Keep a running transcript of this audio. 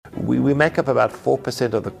We make up about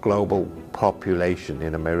 4% of the global population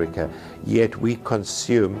in America, yet we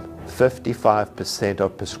consume 55%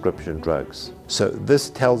 of prescription drugs. So this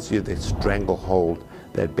tells you the stranglehold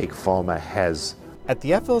that Big Pharma has. At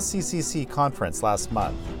the FLCCC Conference last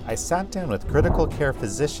month, I sat down with critical care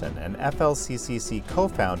physician and FLCCC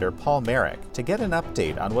co-founder Paul Marik to get an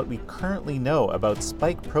update on what we currently know about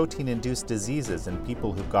spike protein-induced diseases in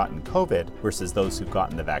people who've gotten COVID versus those who've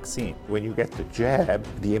gotten the vaccine. When you get the jab,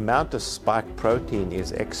 the amount of spike protein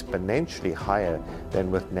is exponentially higher than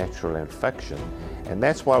with natural infection. And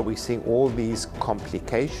that's why we're seeing all these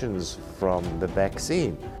complications from the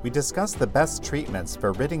vaccine. We discuss the best treatments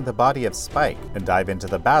for ridding the body of spike and dive into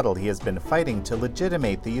the battle he has been fighting to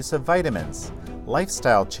legitimate the use of vitamins,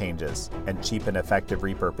 lifestyle changes, and cheap and effective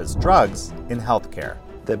repurposed drugs in healthcare.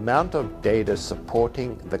 The amount of data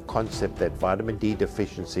supporting the concept that vitamin D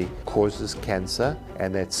deficiency causes cancer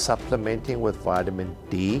and that supplementing with vitamin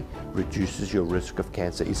D reduces your risk of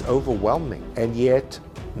cancer is overwhelming. And yet,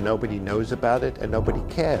 nobody knows about it and nobody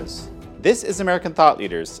cares. This is American Thought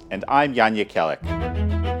Leaders, and I'm Yanya Kellick.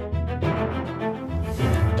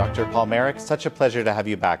 Dr. Paul Marik, such a pleasure to have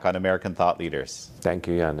you back on American Thought Leaders. Thank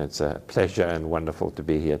you, Jan. It's a pleasure and wonderful to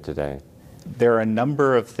be here today. There are a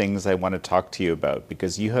number of things I want to talk to you about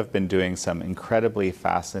because you have been doing some incredibly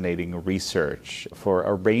fascinating research for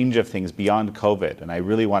a range of things beyond COVID, and I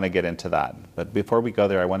really want to get into that. But before we go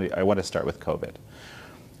there, I want to start with COVID.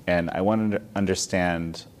 And I want to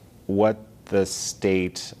understand what the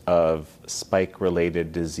state of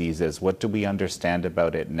spike-related disease is. What do we understand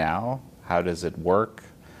about it now? How does it work?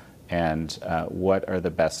 And what are the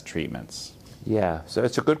best treatments? Yeah, so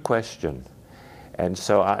it's a good question. And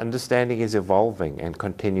so our understanding is evolving and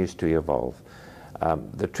continues to evolve.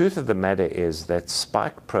 The truth of the matter is that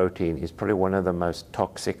spike protein is probably one of the most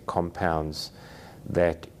toxic compounds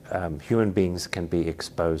that human beings can be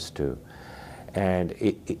exposed to. And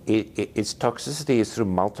its toxicity is through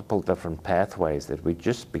multiple different pathways that we're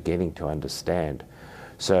just beginning to understand.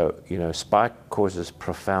 So, spike causes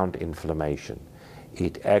profound inflammation.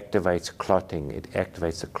 It activates clotting, it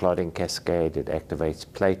activates the clotting cascade, it activates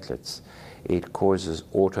platelets. It causes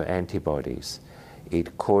autoantibodies.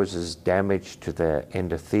 It causes damage to the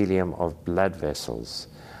endothelium of blood vessels.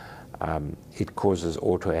 It causes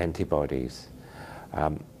autoantibodies.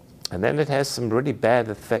 And then it has some really bad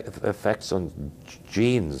effects on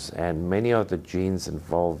genes, and many of the genes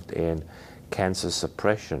involved in cancer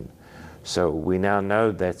suppression. So we now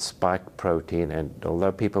know that spike protein, and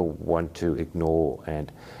although people want to ignore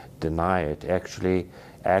and deny it, actually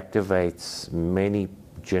activates many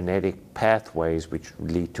genetic pathways which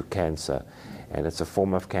lead to cancer. And it's a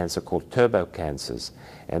form of cancer called turbocancers.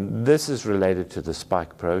 And this is related to the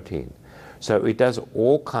spike protein. So it does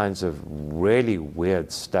all kinds of really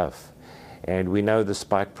weird stuff. And we know the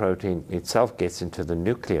spike protein itself gets into the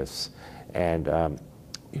nucleus. And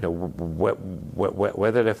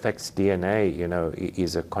whether it affects DNA,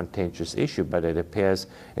 is a contentious issue, but it appears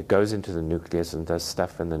it goes into the nucleus and does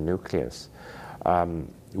stuff in the nucleus.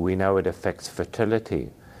 We know it affects fertility.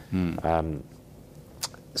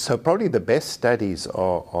 So probably the best studies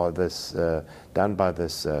are this done by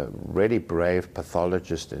this really brave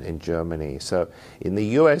pathologist in Germany. So in the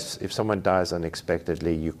US, if someone dies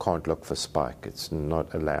unexpectedly, you can't look for spike. It's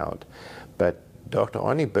not allowed. But Dr.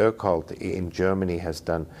 Arnie Burkholdt in Germany has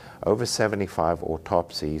done over 75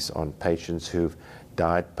 autopsies on patients who've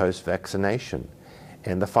died post-vaccination.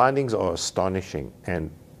 And the findings are astonishing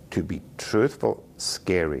and, to be truthful,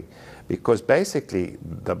 scary. Because basically,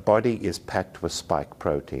 the body is packed with spike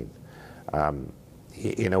protein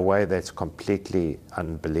in a way that's completely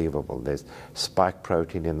unbelievable. There's spike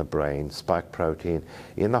protein in the brain, spike protein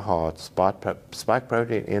in the heart, spike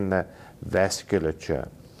protein in the vasculature.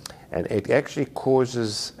 And it actually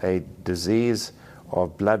causes a disease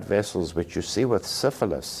of blood vessels, which you see with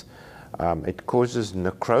syphilis. It causes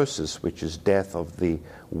necrosis, which is death of the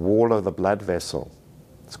wall of the blood vessel.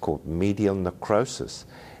 It's called medial necrosis.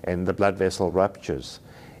 And the blood vessel ruptures.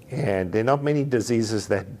 And there are not many diseases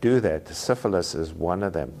that do that. Syphilis is one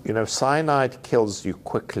of them. Cyanide kills you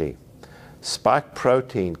quickly. Spike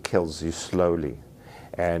protein kills you slowly.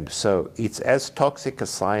 And so it's as toxic as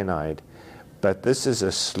cyanide, but this is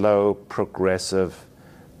a slow, progressive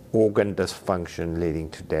organ dysfunction leading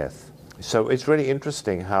to death. So it's really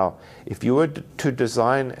interesting how if you were to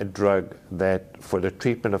design a drug that for the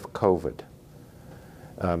treatment of COVID,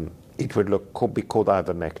 it would be called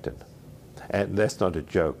ivermectin. And that's not a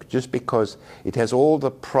joke, just because it has all the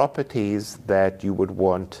properties that you would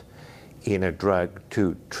want in a drug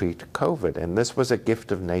to treat COVID. And this was a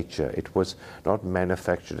gift of nature. It was not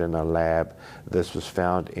manufactured in a lab. This was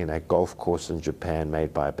found in a golf course in Japan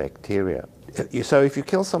made by a bacteria. So if you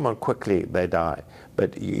kill someone quickly, they die.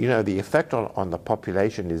 But the effect on the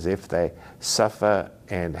population is if they suffer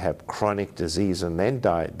and have chronic disease and then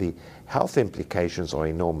die, the health implications are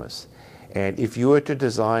enormous. And if you were to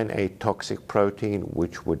design a toxic protein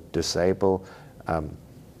which would disable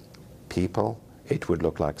people, it would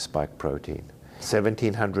look like spike protein.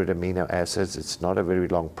 1,700 amino acids, it's not a very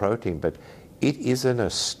long protein, but it is an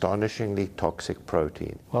astonishingly toxic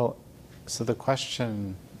protein. Well, so the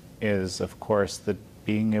question is, of course, that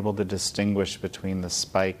being able to distinguish between the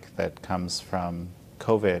spike that comes from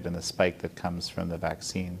COVID and the spike that comes from the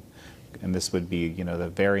vaccine. And this would be, the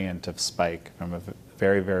variant of spike from a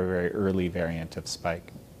very, very, very early variant of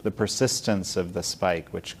spike. The persistence of the spike,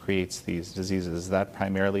 which creates these diseases, is that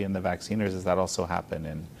primarily in the vaccine, or does that also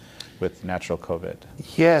happen with natural COVID?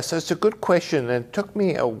 Yeah, so it's a good question, and it took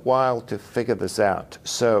me a while to figure this out.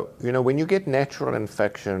 So, when you get natural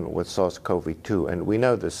infection with SARS-CoV-2, and we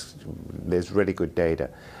know this, there's really good data,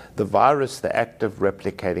 the virus, the active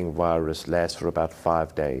replicating virus, lasts for about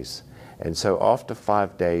 5 days. And so after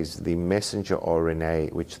 5 days, the messenger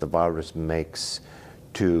RNA, which the virus makes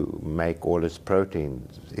to make all its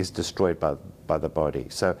proteins, is destroyed by the body.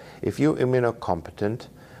 So if you're immunocompetent,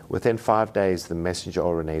 within 5 days the messenger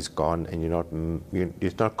RNA is gone and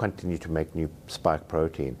you're not continue to make new spike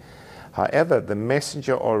protein. However, the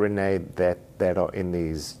messenger RNA that are in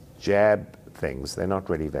these jab things, they're not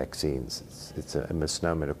really vaccines. It's a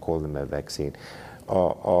misnomer to call them a vaccine.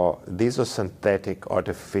 These are synthetic,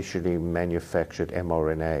 artificially manufactured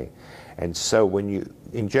mRNA. And so when you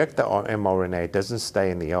inject the mRNA, it doesn't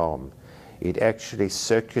stay in the arm. It actually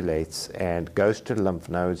circulates and goes to lymph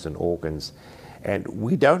nodes and organs. And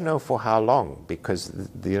we don't know for how long, because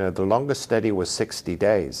the longest study was 60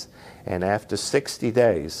 days. And after 60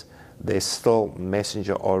 days, there's still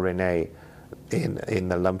messenger RNA in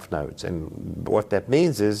the lymph nodes. And what that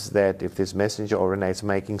means is that if this messenger RNA is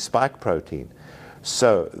making spike protein.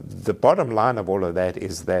 So the bottom line of all of that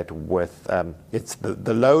is that with it's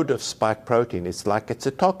the load of spike protein, it's like it's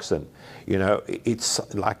a toxin. It's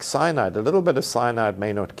like cyanide. A little bit of cyanide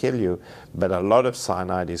may not kill you, but a lot of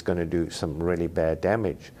cyanide is going to do some really bad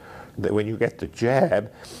damage. When you get the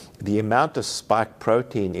jab, the amount of spike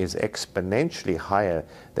protein is exponentially higher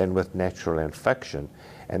than with natural infection.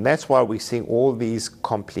 And that's why we're seeing all these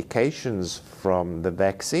complications from the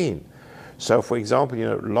vaccine. So, for example,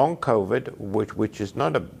 long COVID, which is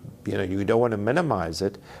not you don't want to minimize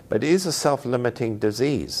it, but it is a self-limiting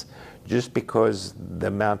disease just because the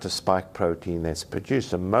amount of spike protein that's produced.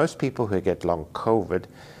 So most people who get long COVID,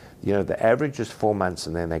 the average is 4 months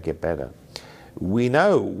and then they get better. We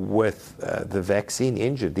know with the vaccine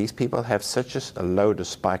injured, these people have such a load of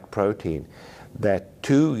spike protein that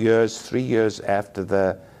 2 years, 3 years after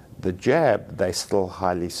the jab, they're still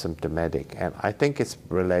highly symptomatic. And I think it's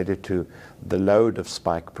related to the load of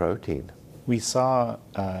spike protein. We saw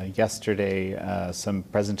yesterday some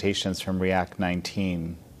presentations from React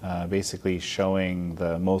 19 basically showing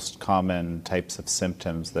the most common types of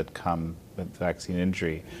symptoms that come with vaccine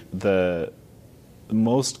injury. The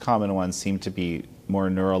most common ones seem to be more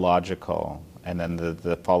neurological, and then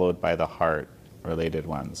the followed by the heart related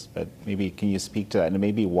ones. But maybe can you speak to that, and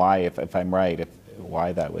maybe why, if I'm right,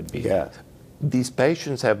 why that would be? Yeah. These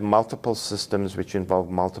patients have multiple systems which involve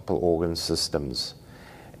multiple organ systems.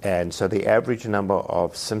 And so the average number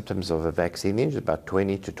of symptoms of a vaccine injury is about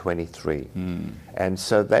 20 to 23. And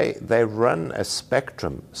so they run a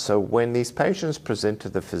spectrum. So when these patients present to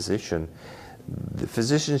the physicians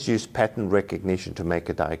use pattern recognition to make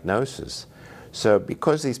a diagnosis. So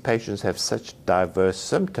because these patients have such diverse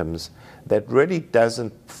symptoms, that really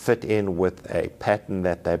doesn't fit in with a pattern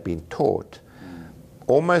that they've been taught.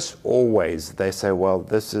 Almost always they say, well,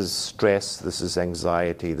 this is stress, this is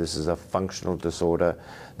anxiety, this is a functional disorder,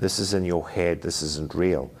 this is in your head, this isn't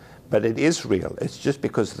real. But it is real. It's just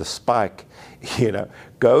because the spike,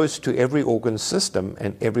 goes to every organ system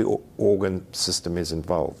and every organ system is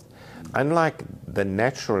involved. Unlike the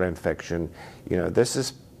natural infection, this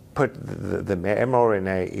is the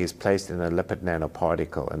mRNA is placed in a lipid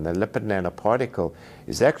nanoparticle, and the lipid nanoparticle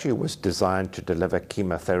was designed to deliver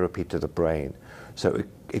chemotherapy to the brain. So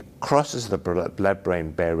it crosses the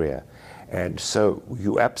blood-brain barrier. And so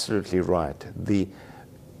you're absolutely right.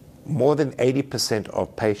 More than 80%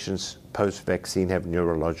 of patients post-vaccine have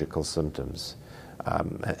neurological symptoms.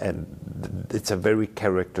 And it's a very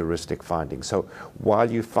characteristic finding. So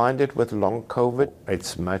while you find it with long COVID,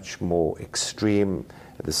 it's much more extreme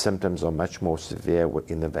the symptoms are much more severe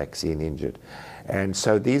in the vaccine injured. And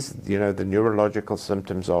so these, the neurological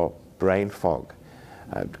symptoms are brain fog,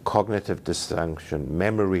 cognitive dysfunction,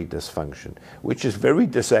 memory dysfunction, which is very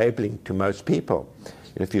disabling to most people.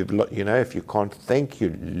 If you can't think, you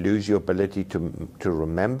lose your ability to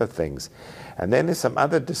remember things. And then there's some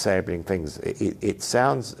other disabling things. It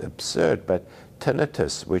sounds absurd, but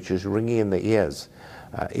tinnitus, which is ringing in the ears,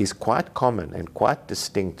 is quite common and quite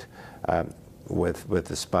distinct with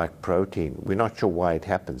the spike protein. We're not sure why it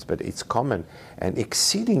happens, but it's common and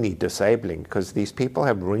exceedingly disabling because these people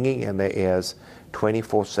have ringing in their ears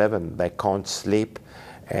 24/7. They can't sleep.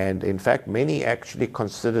 And in fact, many actually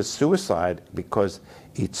consider suicide because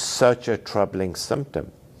it's such a troubling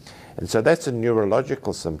symptom. And so that's a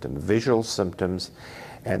neurological symptom, visual symptoms.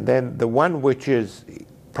 And then the one which is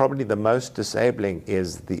probably the most disabling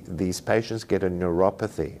is these patients get a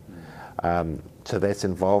neuropathy. So that's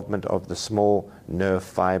involvement of the small nerve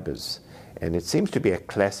fibers. And it seems to be a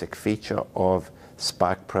classic feature of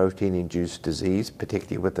spike protein-induced disease,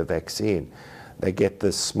 particularly with the vaccine. They get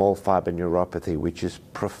this small fiber neuropathy, which is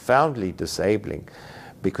profoundly disabling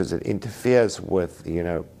because it interferes with,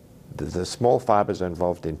 the small fibers are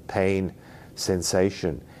involved in pain,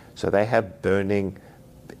 sensation. So they have burning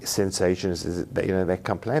sensations. They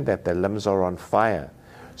complain that their limbs are on fire.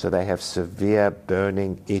 So they have severe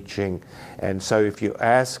burning, itching. And so if you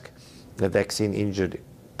ask the vaccine injured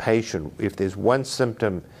patient if there's one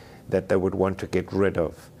symptom that they would want to get rid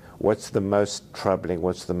of, what's the most troubling,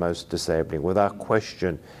 what's the most disabling? Without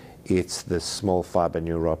question, it's the small fiber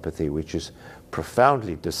neuropathy, which is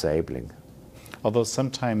profoundly disabling. Although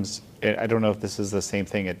sometimes, I don't know if this is the same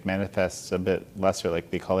thing, it manifests a bit lesser, like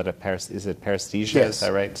they call it is it paresthesia, Yes. Is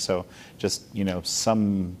that right? So just,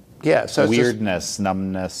 some so weirdness,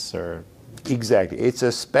 numbness, or... Exactly. It's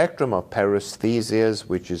a spectrum of paresthesias,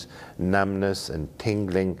 which is numbness and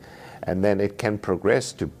tingling, and then it can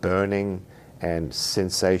progress to burning and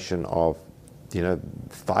sensation of,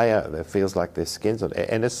 fire that feels like their skin's on.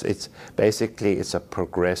 And it's basically, it's a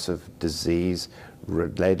progressive disease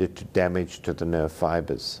related to damage to the nerve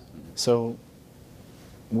fibers. So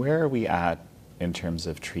where are we at in terms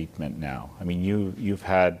of treatment now? I mean, you've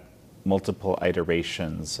had multiple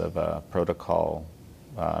iterations of a protocol,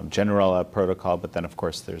 general protocol, but then of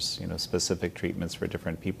course there's specific treatments for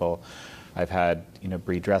different people. I've had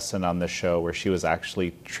Bree Dressen on the show where she was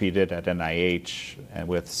actually treated at NIH and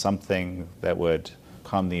with something that would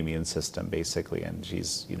calm the immune system basically, and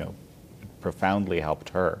she's profoundly helped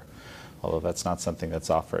her, although that's not something that's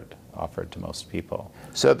offered to most people.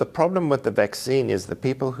 So the problem with the vaccine is the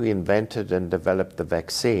people who invented and developed the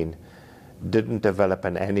vaccine didn't develop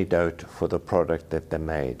an antidote for the product that they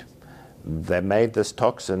made. They made this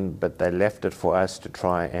toxin, but they left it for us to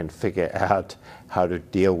try and figure out how to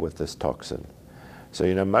deal with this toxin.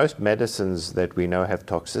 So, most medicines that we know have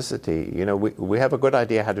toxicity, we have a good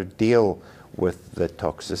idea how to deal with the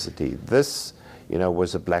toxicity. This,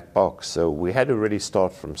 was a black box. So we had to really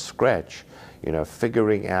start from scratch,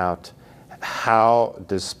 figuring out how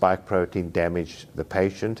does spike protein damage the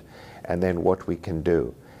patient and then what we can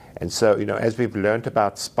do. And so, as we've learned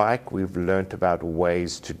about spike, we've learned about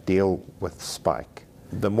ways to deal with spike.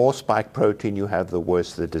 The more spike protein you have, the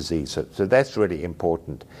worse the disease. So that's really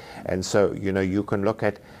important. And so, you can look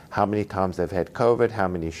at how many times they've had COVID, how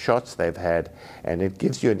many shots they've had, and it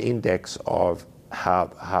gives you an index of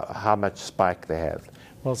how much spike they have.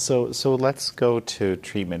 Well, so let's go to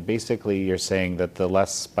treatment. Basically, you're saying that the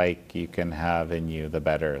less spike you can have in you, the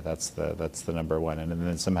better. That's the number one. And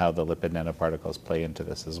then somehow the lipid nanoparticles play into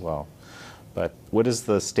this as well. But what is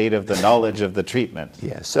the state of the knowledge of the treatment?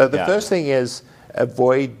 Yeah, so the first thing is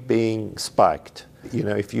avoid being spiked.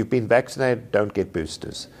 If you've been vaccinated, don't get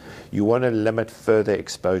boosters. You want to limit further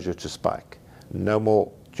exposure to spike. No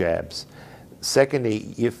more jabs.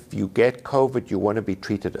 Secondly, if you get COVID, you want to be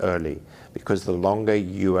treated early because the longer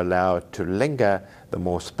you allow it to linger, the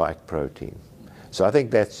more spike protein. So I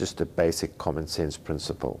think that's just a basic common sense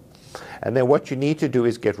principle. And then what you need to do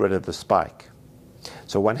is get rid of the spike.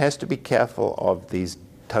 So one has to be careful of these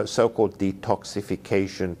so-called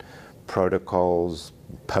detoxification protocols,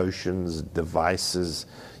 potions, devices.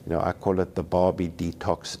 I call it the Barbie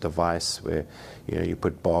detox device, where you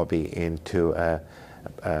put Barbie into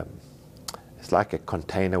it's like a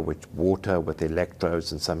container with water with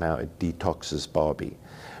electrodes, and somehow it detoxes Barbie.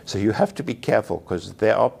 So you have to be careful because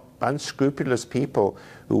there are unscrupulous people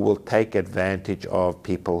who will take advantage of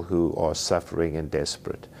people who are suffering and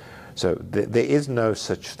desperate. So there is no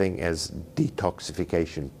such thing as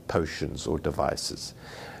detoxification potions or devices.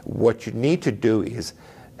 What you need to do is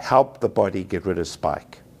help the body get rid of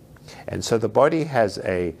spike. And so the body has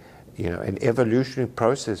a an evolutionary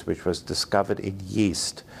process which was discovered in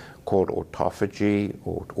yeast called autophagy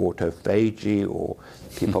or autophagy, or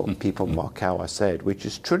people mock how I say it, which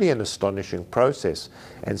is truly an astonishing process.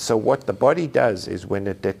 And so what the body does is when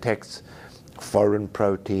it detects foreign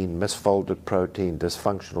protein, misfolded protein,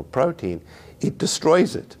 dysfunctional protein, it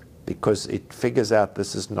destroys it because it figures out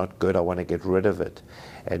this is not good, I want to get rid of it.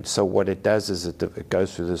 And so what it does is it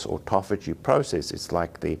goes through this autophagy process. It's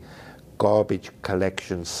like the garbage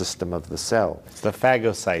collection system of the cell. It's the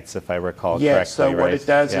phagocytes, if I recall correctly. Yeah, so what right? it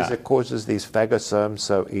does is it causes these phagosomes,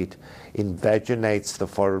 so it invaginates the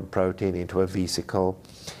foreign protein into a vesicle,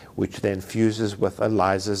 which then fuses with a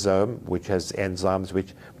lysosome, which has enzymes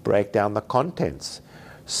which break down the contents.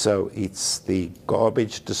 So it's the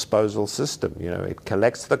garbage disposal system. It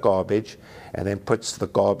collects the garbage and then puts the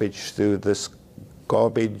garbage through this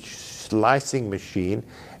garbage slicing machine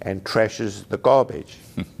and trashes the garbage.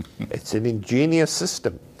 It's an ingenious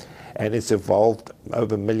system, and it's evolved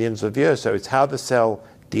over millions of years. So it's how the cell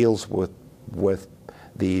deals with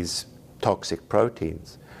these toxic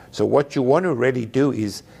proteins. So what you want to really do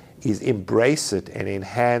is embrace it and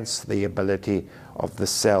enhance the ability of the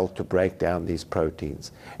cell to break down these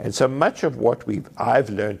proteins. And so much of what I've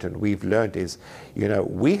learned and we've learned is,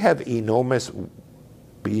 we have enormous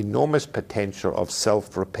potential of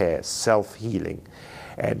self-repair, self-healing.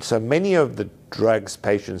 And so many of the drugs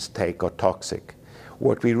patients take are toxic.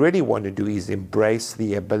 What we really want to do is embrace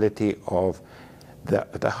the ability of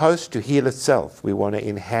the host to heal itself. We want to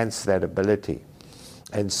enhance that ability.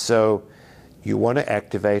 And so you want to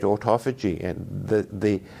activate autophagy. And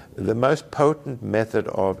the most potent method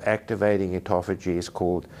of activating autophagy is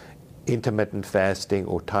called intermittent fasting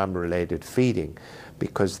or time-related feeding,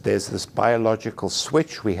 because there's this biological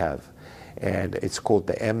switch we have, and it's called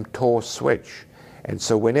the mTOR switch. And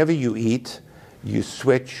so whenever you eat, you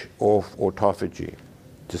switch off autophagy.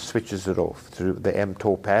 Just switches it off through the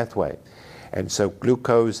mTOR pathway. And so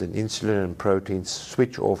glucose and insulin and proteins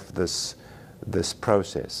switch off this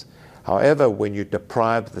process. However, when you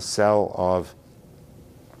deprive the cell of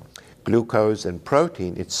glucose and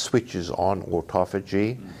protein, it switches on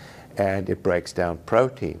autophagy and it breaks down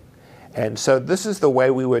protein. And so this is the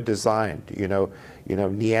way we were designed.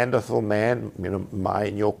 Neanderthal man, my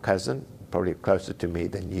and your cousin, probably closer to me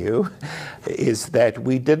than you, is that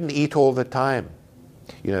we didn't eat all the time.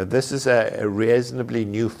 This is a reasonably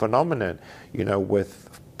new phenomenon,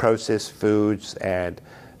 with processed foods and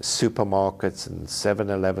supermarkets and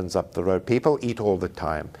 7-Elevens up the road. People eat all the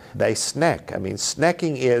time. They snack. I mean,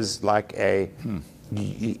 snacking is like a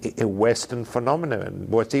Western phenomenon.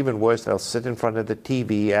 What's even worse, they'll sit in front of the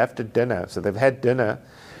TV after dinner. So they've had dinner,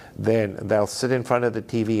 then they'll sit in front of the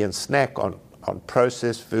TV and snack on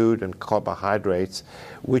processed food and carbohydrates,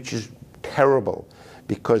 which is terrible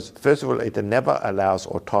because, first of all, it never allows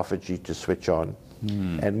autophagy to switch on.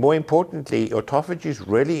 And more importantly, autophagy is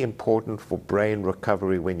really important for brain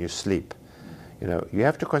recovery when you sleep. You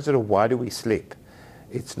have to consider, why do we sleep?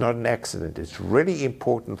 It's not an accident. It's really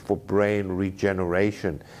important for brain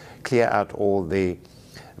regeneration, clear out all the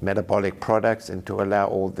metabolic products and to allow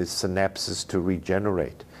all the synapses to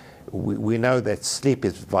regenerate. We know that sleep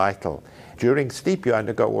is vital. During sleep, you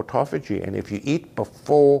undergo autophagy, and if you eat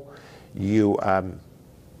before you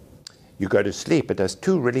go to sleep, it does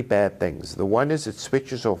two really bad things. The one is it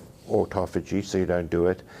switches off autophagy, so you don't do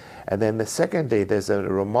it. And then secondly, there's a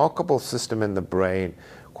remarkable system in the brain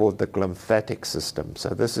called the glymphatic system. So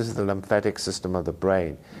this is the lymphatic system of the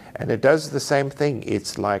brain. And it does the same thing.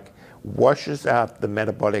 It's like washes out the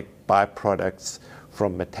metabolic byproducts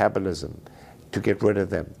from metabolism to get rid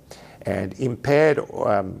of them. And impaired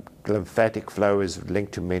lymphatic flow is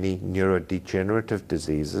linked to many neurodegenerative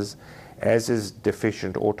diseases, as is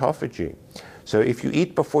deficient autophagy. So if you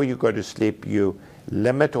eat before you go to sleep, you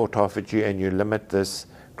limit autophagy and you limit this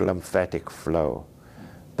glymphatic flow.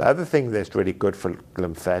 The other thing that's really good for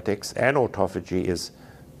lymphatics and autophagy is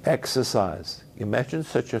exercise. Imagine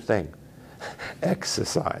such a thing.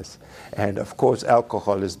 Exercise. And of course,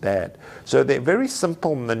 alcohol is bad. So they're very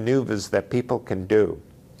simple maneuvers that people can do,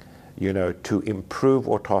 to improve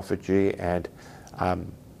autophagy and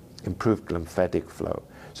improve lymphatic flow.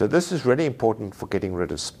 So this is really important for getting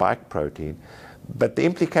rid of spike protein. But the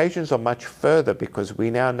implications are much further, because we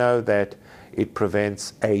now know that it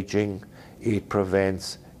prevents aging, it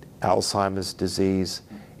prevents Alzheimer's disease,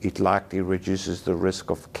 it likely reduces the risk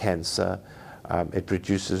of cancer, it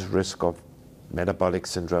reduces risk of metabolic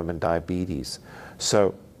syndrome and diabetes.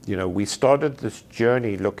 So, we started this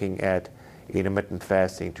journey looking at intermittent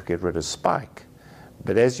fasting to get rid of spike.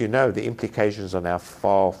 But as you know, the implications are now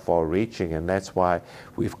far, far reaching, and that's why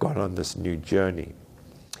we've gone on this new journey.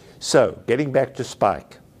 So, getting back to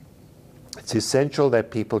spike. it's essential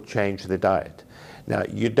that people change their diet. Now,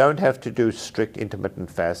 you don't have to do strict intermittent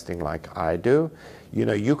fasting like I do.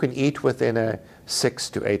 You can eat within a 6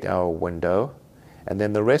 to 8 hour window, and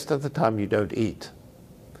then the rest of the time you don't eat.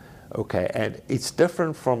 Okay, and it's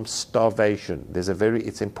different from starvation.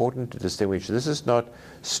 It's important to distinguish. This is not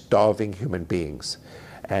starving human beings.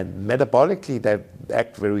 And metabolically, they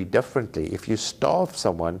act very differently. If you starve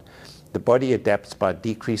someone, the body adapts by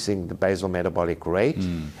decreasing the basal metabolic rate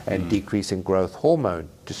and decreasing growth hormone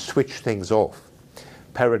to switch things off.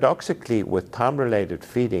 Paradoxically, with time-related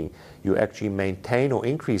feeding, you actually maintain or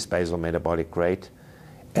increase basal metabolic rate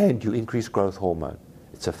and you increase growth hormone.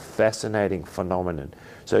 It's a fascinating phenomenon.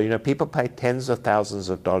 So, people pay tens of thousands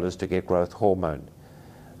of dollars to get growth hormone.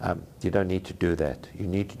 You don't need to do that. You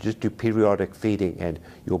need to just do periodic feeding and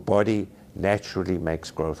your body naturally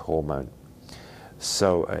makes growth hormone.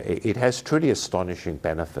 So it has truly astonishing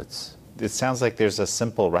benefits. It sounds like there's a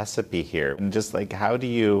simple recipe here. And just like, how do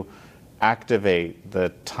you activate the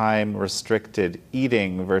time-restricted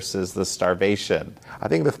eating versus the starvation? I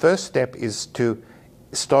think the first step is to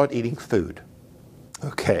start eating food.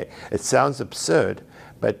 Okay, it sounds absurd,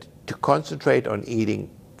 but to concentrate on eating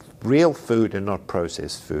real food and not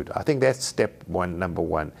processed food. I think that's step one, number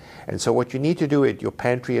one. And so what you need to do at your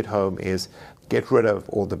pantry at home is get rid of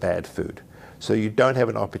all the bad food, so you don't have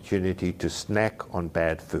an opportunity to snack on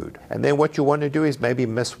bad food. And then what you want to do is maybe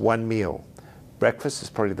miss one meal. Breakfast is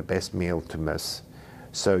probably the best meal to miss.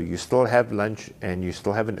 So you still have lunch and you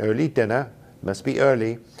still have an early dinner, must be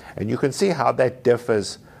early, and you can see how that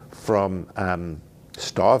differs from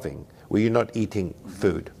starving, where you're not eating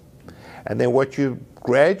food. And then what you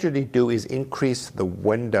gradually do is increase the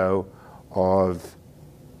window of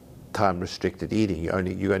time-restricted eating. You're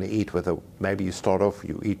going to eat maybe you start off,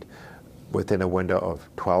 you eat within a window of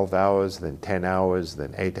 12 hours, then 10 hours,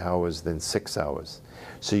 then 8 hours, then 6 hours.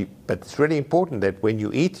 But it's really important that when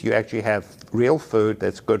you eat, you actually have real food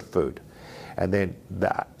that's good food. And then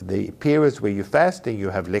the periods where you're fasting, you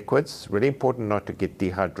have liquids. It's really important not to get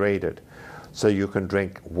dehydrated. So you can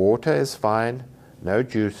drink water is fine, no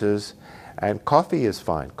juices, and coffee is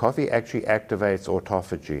fine. Coffee actually activates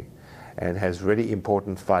autophagy and has really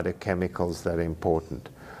important phytochemicals that are important.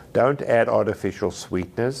 Don't add artificial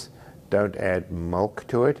sweeteners. Don't add milk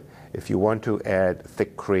to it. If you want to add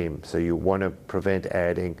thick cream, so you want to prevent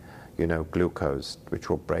adding, glucose, which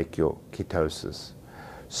will break your ketosis.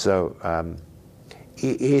 So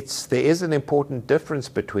there is an important difference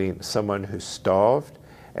between someone who's starved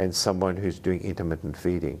and someone who's doing intermittent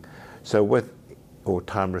feeding. Or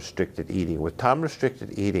time-restricted eating. With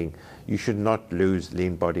time-restricted eating, you should not lose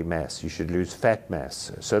lean body mass. You should lose fat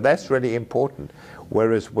mass. So that's really important.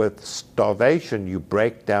 Whereas with starvation, you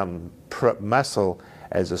break down muscle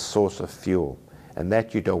as a source of fuel, and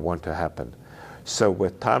that you don't want to happen. So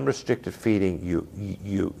with time-restricted feeding,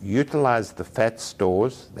 you utilize the fat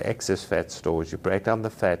stores, the excess fat stores. You break down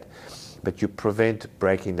the fat, but you prevent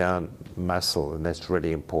breaking down muscle, and that's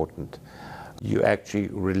really important. You actually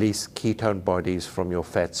release ketone bodies from your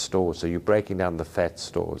fat stores, so you're breaking down the fat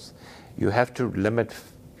stores. You have to limit,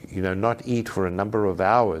 not eat for a number of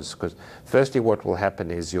hours, because firstly what will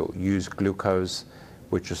happen is you'll use glucose,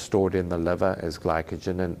 which is stored in the liver as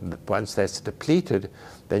glycogen, and once that's depleted,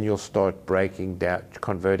 then you'll start breaking down,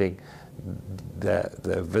 converting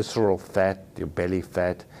the visceral fat, your belly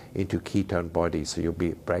fat, into ketone bodies, so you'll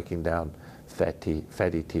be breaking down fatty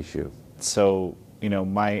tissue. So,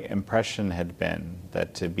 my impression had been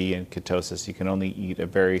that to be in ketosis, you can only eat a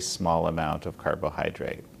very small amount of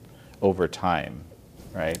carbohydrate over time,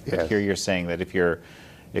 right? Yes. But here you're saying that if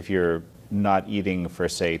you're not eating for,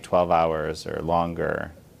 say, 12 hours or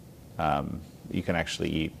longer, you can actually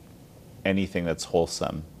eat anything that's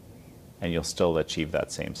wholesome and you'll still achieve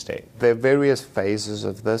that same state. There are various phases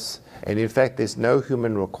of this, and in fact, there's no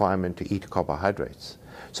human requirement to eat carbohydrates.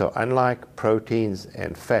 So unlike proteins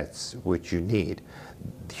and fats, which you need,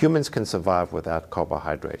 humans can survive without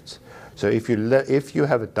carbohydrates. So if you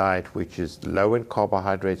have a diet which is low in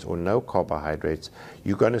carbohydrates or no carbohydrates,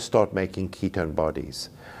 you're going to start making ketone bodies.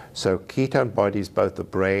 So ketone bodies, both the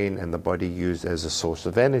brain and the body use as a source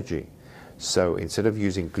of energy. So instead of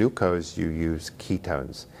using glucose, you use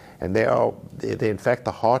ketones. And in fact,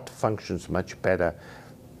 the heart functions much better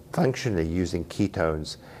functionally using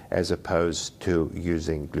ketones as opposed to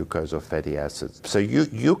using glucose or fatty acids. So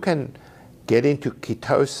you can get into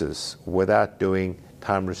ketosis without doing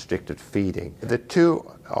time-restricted feeding. The two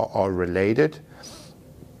are related,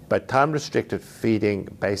 but time-restricted feeding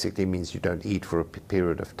basically means you don't eat for a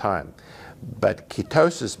period of time. But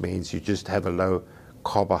ketosis means you just have a low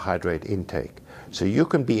carbohydrate intake. So you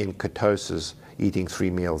can be in ketosis eating 3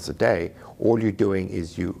 meals a day, all you're doing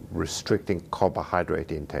is you restricting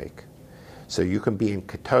carbohydrate intake. So you can be in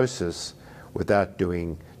ketosis without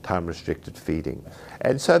doing time-restricted feeding.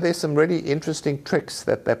 And so there's some really interesting tricks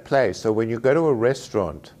that they play. So when you go to a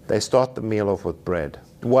restaurant, they start the meal off with bread.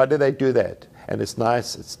 Why do they do that? And it's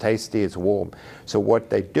nice, it's tasty, it's warm. So what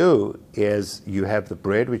they do is you have the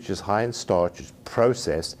bread, which is high in starch, it's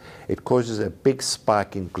processed. It causes a big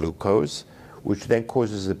spike in glucose, which then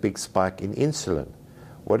causes a big spike in insulin.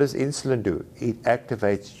 What does insulin do? It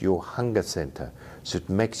activates your hunger center, so it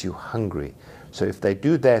makes you hungry. So if they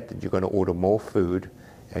do that, then you're going to order more food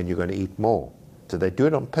and you're going to eat more. So they do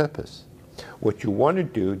it on purpose. What you want to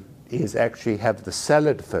do is actually have the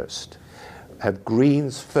salad first, have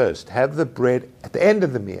greens first, have the bread at the end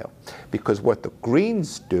of the meal. Because what the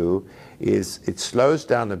greens do is it slows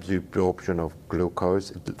down absorption of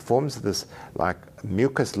glucose. It forms this like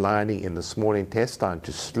mucus lining in the small intestine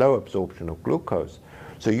to slow absorption of glucose.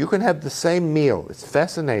 So you can have the same meal. It's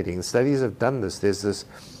fascinating. Studies have done this. There's this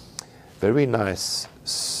very nice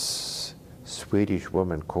Swedish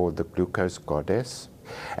woman called the glucose goddess.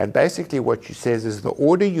 And basically what she says is the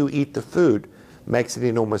order you eat the food makes an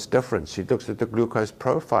enormous difference. She looks at the glucose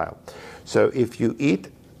profile. So if you eat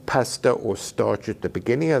pasta or starch at the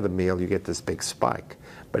beginning of the meal, you get this big spike.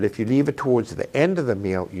 But if you leave it towards the end of the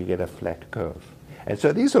meal, you get a flat curve. And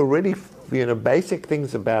so these are really, basic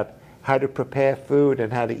things about how to prepare food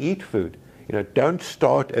and how to eat food. Don't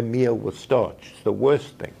start a meal with starch. It's the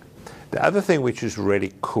worst thing. The other thing which is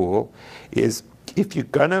really cool is if you're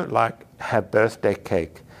gonna have birthday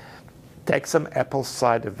cake, take some apple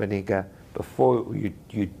cider vinegar before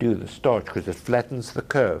you do the starch, because it flattens the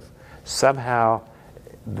curve. Somehow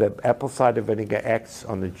the apple cider vinegar acts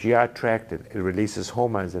on the GI tract, it releases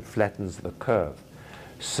hormones, it flattens the curve.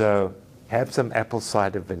 So have some apple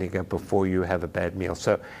cider vinegar before you have a bad meal.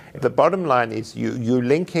 So the bottom line is you're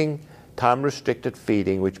linking time-restricted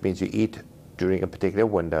feeding, which means you eat during a particular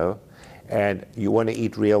window, and you want to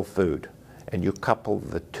eat real food, and you couple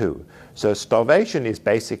the two. So starvation is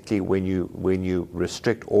basically when you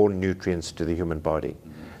restrict all nutrients to the human body.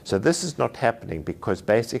 So this is not happening because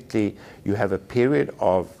basically you have a period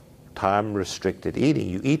of time-restricted eating.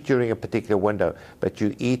 You eat during a particular window, but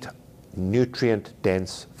you eat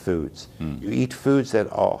nutrient-dense foods. You eat foods that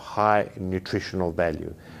are high in nutritional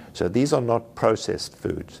value. So these are not processed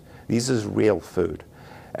foods. These is real food.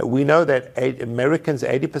 We know that Americans,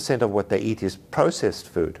 80% of what they eat is processed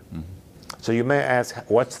food. So you may ask,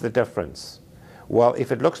 what's the difference? Well,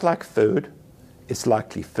 if it looks like food, it's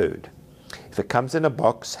likely food. If it comes in a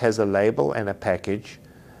box, has a label and a package,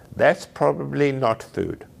 that's probably not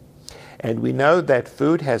food. And we know that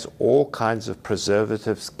food has all kinds of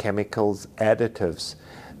preservatives, chemicals, additives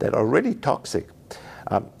that are really toxic.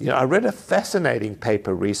 I read a fascinating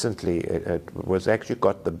paper recently. It was actually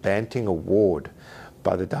got the Banting Award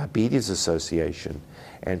by the Diabetes Association.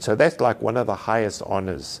 And so that's like one of the highest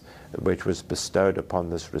honors which was bestowed upon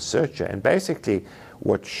this researcher. And basically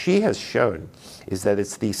what she has shown is that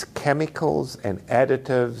it's these chemicals and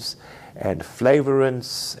additives and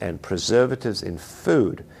flavorants and preservatives in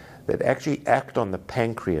food that actually act on the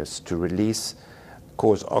pancreas to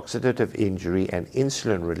cause oxidative injury and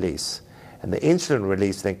insulin release. And the insulin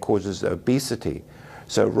release then causes obesity.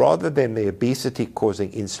 So rather than the obesity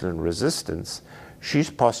causing insulin resistance, she's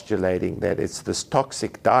postulating that it's this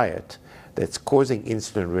toxic diet that's causing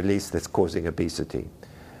insulin release that's causing obesity.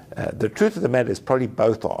 The truth of the matter is probably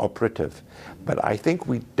both are operative, but I think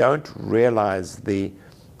we don't realize the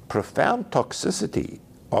profound toxicity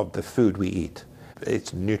of the food we eat.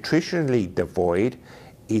 It's nutritionally devoid,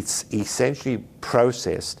 it's essentially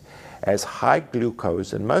processed as high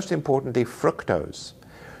glucose and most importantly fructose.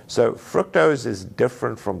 So fructose is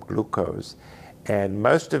different from glucose, and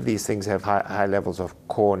most of these things have high levels of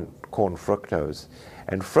corn fructose.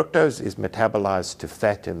 And fructose is metabolized to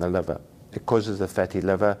fat in the liver. It causes a fatty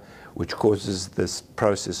liver, which causes this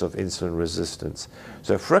process of insulin resistance.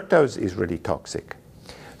 So fructose is really toxic.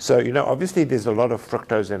 So, obviously there's a lot of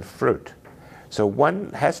fructose in fruit. So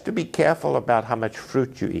one has to be careful about how much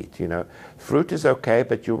fruit you eat. Fruit is okay,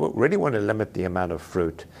 but you really want to limit the amount of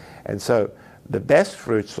fruit. And so the best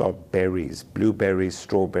fruits are berries, blueberries,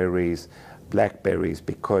 strawberries, blackberries,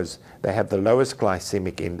 because they have the lowest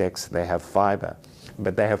glycemic index, they have fiber,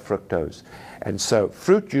 but they have fructose. And so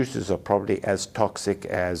fruit juices are probably as toxic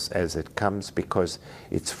as it comes because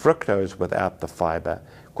it's fructose without the fiber,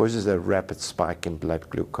 causes a rapid spike in blood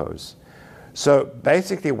glucose. So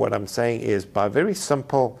basically what I'm saying is by very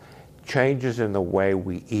simple changes in the way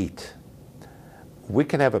we eat, we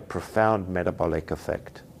can have a profound metabolic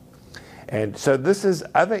effect. And so this has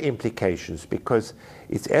other implications because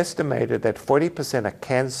it's estimated that 40% of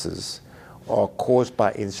cancers are caused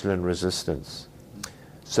by insulin resistance.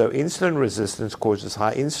 So insulin resistance causes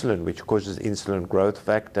high insulin, which causes insulin growth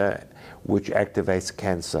factor, which activates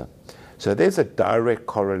cancer. So there's a direct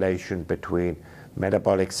correlation between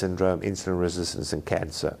metabolic syndrome, insulin resistance, and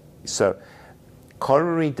cancer. So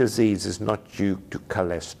coronary disease is not due to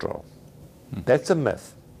cholesterol. That's a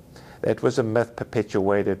myth. That was a myth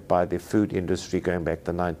perpetuated by the food industry going back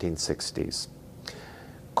to the 1960s.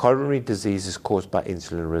 Coronary disease is caused by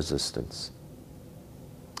insulin resistance.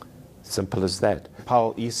 Simple as that.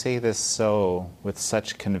 Paul, you say this with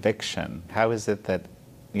such conviction. How is it that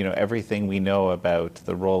everything we know about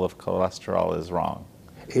the role of cholesterol is wrong?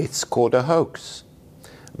 It's called a hoax.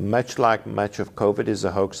 Much like much of COVID is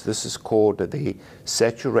a hoax, this is called the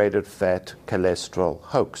saturated fat cholesterol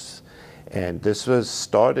hoax. And this was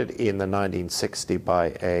started in the 1960s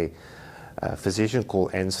by a physician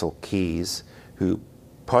called Ansel Keys, who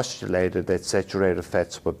postulated that saturated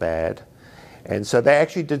fats were bad. And so they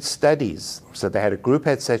actually did studies. So they had a group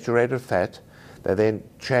had saturated fat. They then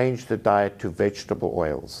changed the diet to vegetable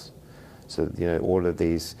oils. So, all of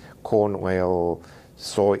these corn oil,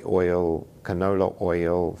 soy oil, canola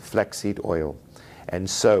oil, flaxseed oil. And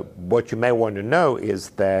so what you may want to know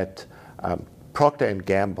is that Procter &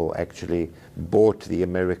 Gamble actually bought the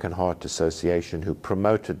American Heart Association, who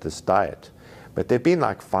promoted this diet. But there have been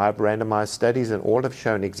like 5 randomized studies, and all have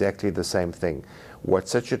shown exactly the same thing. What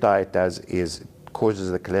such a diet does is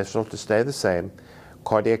causes the cholesterol to stay the same,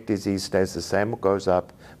 cardiac disease stays the same or goes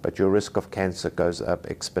up, but your risk of cancer goes up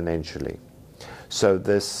exponentially. So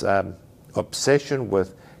this obsession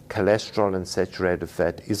with cholesterol and saturated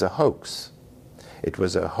fat is a hoax. It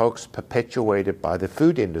was a hoax perpetuated by the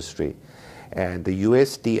food industry, and the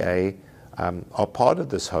USDA are part of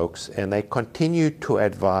this hoax, and they continue to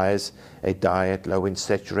advise a diet low in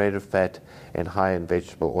saturated fat and high in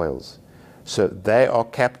vegetable oils. So they are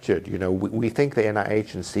captured. We think the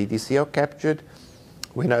NIH and CDC are captured.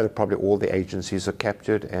 We know that probably all the agencies are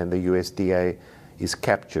captured, and the USDA is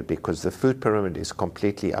captured because the food pyramid is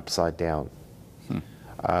completely upside down.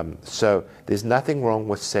 So there's nothing wrong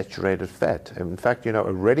with saturated fat. In fact, a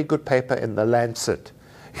really good paper in The Lancet.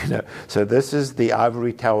 So this is the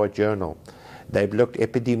Ivory Tower Journal. They've looked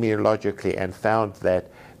epidemiologically and found that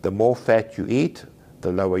the more fat you eat,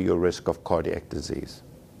 the lower your risk of cardiac disease.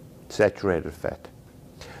 Saturated fat.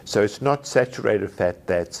 So it's not saturated fat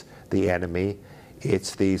that's the enemy.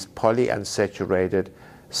 It's these polyunsaturated,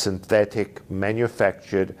 synthetic,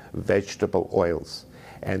 manufactured vegetable oils.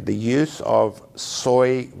 And the use of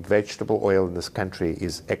soy vegetable oil in this country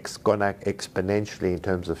is gone up exponentially in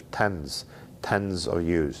terms of tons. Tons are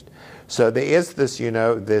used. So there is this,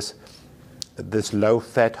 this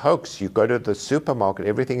low-fat hoax. You go to the supermarket,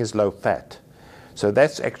 everything is low-fat. So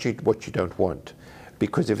that's actually what you don't want.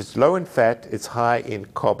 Because if it's low in fat, it's high in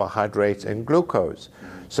carbohydrates and glucose.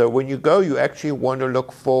 So when you go, you actually want to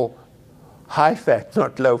look for high fat,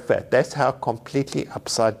 not low fat. That's how completely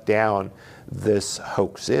upside down this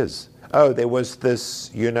hoax is. Oh, there was this,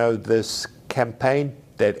 this campaign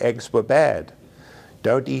that eggs were bad.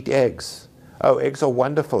 Don't eat eggs. Oh, eggs are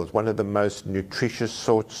wonderful. It's one of the most nutritious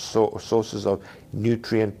sources of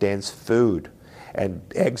nutrient-dense food. And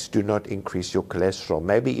eggs do not increase your cholesterol.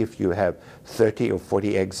 Maybe if you have 30 or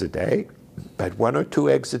 40 eggs a day, but 1 or 2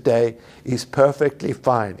 eggs a day is perfectly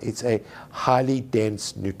fine. It's a highly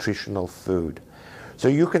dense nutritional food. So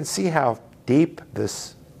you can see how deep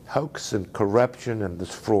this hoax and corruption and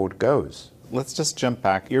this fraud goes. Let's just jump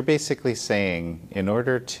back. You're basically saying in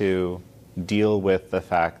order to deal with the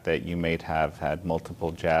fact that you may have had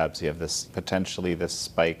multiple jabs, you have this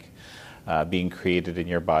spike being created in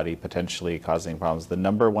your body, potentially causing problems. The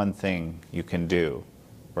number one thing you can do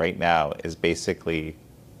right now is basically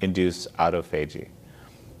induce autophagy.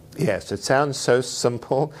 Yes, it sounds so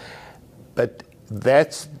simple, but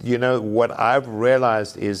that's, what I've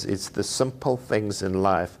realized is it's the simple things in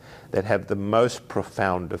life that have the most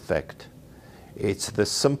profound effect. It's the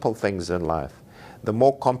simple things in life. The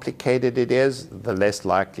more complicated it is, the less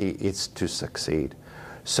likely it's to succeed.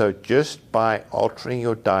 So just by altering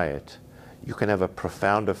your diet, you can have a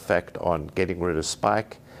profound effect on getting rid of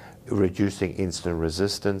spike, reducing insulin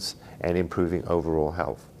resistance, and improving overall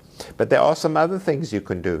health. But there are some other things you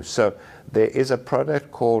can do. So there is a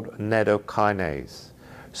product called nattokinase.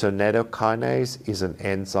 So nattokinase is an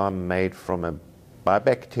enzyme made by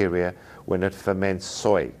bacteria when it ferments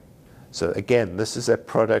soy. So again, this is a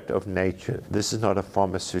product of nature. This is not a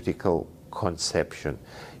pharmaceutical conception.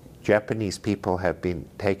 Japanese people have been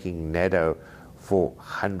taking natto for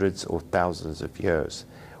hundreds or thousands of years.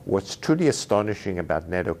 what's truly astonishing about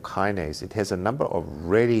nattokinase, it has a number of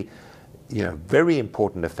really, very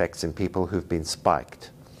important effects in people who've been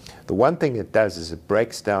spiked. The one thing it does is it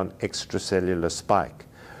breaks down extracellular spike.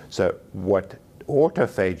 So what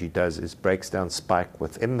autophagy does is breaks down spike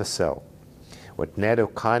within the cell. What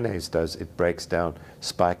nattokinase does, it breaks down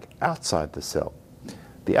spike outside the cell.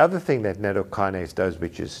 The other thing that nattokinase does,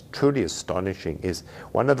 which is truly astonishing, is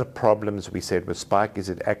one of the problems we said with spike is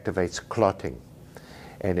it activates clotting,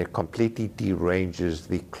 and it completely deranges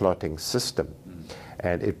the clotting system.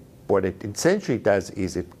 And what it essentially does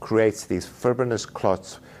is it creates these fibrinous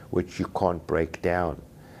clots which you can't break down.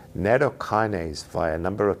 Nattokinase, via a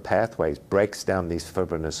number of pathways, breaks down these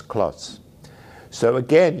fibrinous clots. So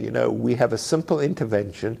again, we have a simple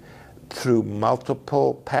intervention through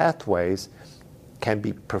multiple pathways can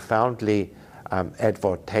be profoundly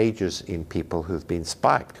advantageous in people who've been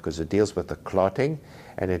spiked, because it deals with the clotting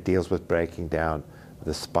and it deals with breaking down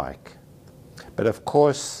the spike. But of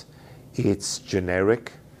course, it's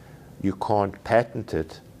generic. You can't patent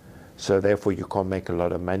it, so therefore you can't make a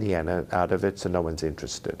lot of money out of it, so no one's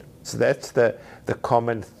interested. So that's the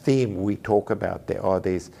common theme we talk about. There are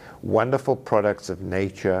these wonderful products of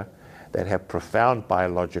nature that have profound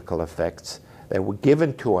biological effects that were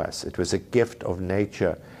given to us. It was a gift of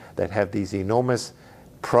nature that have these enormous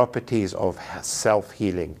properties of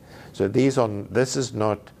self-healing. So this is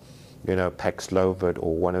not, Paxlovid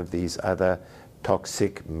or one of these other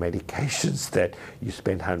toxic medications that you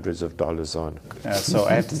spend hundreds of dollars on. So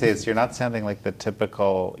I have to say, you're not sounding like the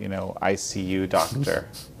typical, ICU doctor.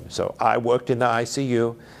 So I worked in the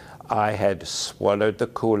ICU. I had swallowed the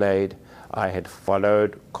Kool-Aid. I had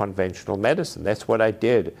followed conventional medicine. That's what I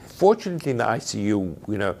did. Fortunately, in the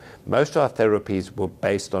ICU, most of our therapies were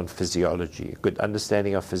based on physiology, a good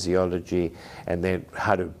understanding of physiology, and then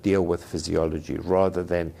how to deal with physiology rather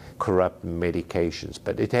than corrupt medications.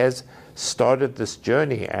 But it has started this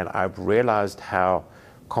journey, and I've realized how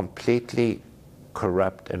completely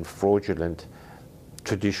corrupt and fraudulent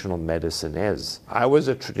traditional medicine is. I was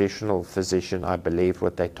a traditional physician. I believed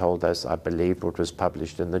what they told us. I believed what was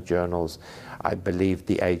published in the journals. I believed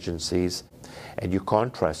the agencies, and you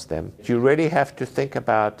can't trust them. You really have to think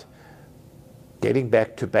about getting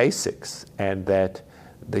back to basics, and that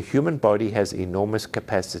the human body has enormous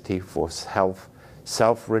capacity for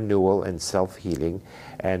self-renewal and self-healing,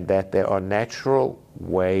 and that there are natural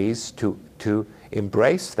ways to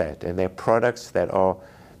embrace that, and there are products that are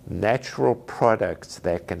natural products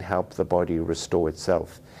that can help the body restore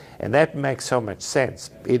itself. And that makes so much sense.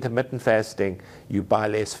 Intermittent fasting, you buy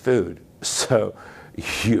less food, so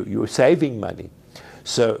you're saving money.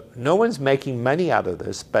 So no one's making money out of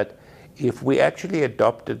this, but if we actually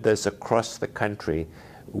adopted this across the country,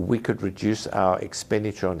 we could reduce our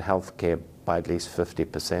expenditure on healthcare by at least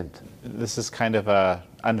 50%. This is kind of an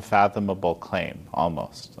unfathomable claim,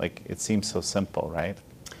 almost. Like, it seems so simple, right?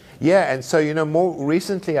 Yeah, and so, more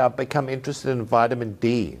recently I've become interested in vitamin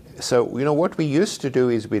D. So, what we used to do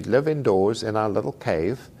is we'd live indoors in our little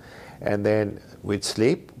cave, and then we'd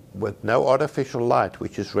sleep with no artificial light,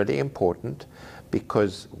 which is really important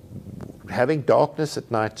because having darkness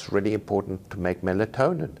at night is really important to make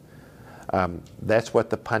melatonin. That's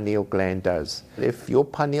what the pineal gland does. If your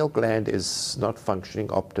pineal gland is not functioning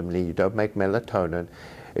optimally, you don't make melatonin,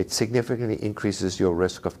 it significantly increases your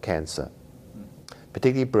risk of cancer,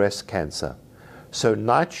 particularly breast cancer. So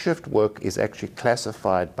night shift work is actually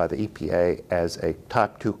classified by the EPA as a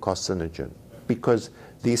type 2 carcinogen because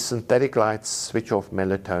these synthetic lights switch off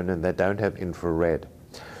melatonin. They don't have infrared.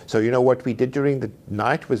 So what we did during the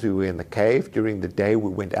night was we were in the cave. During the day we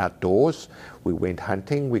went outdoors. We went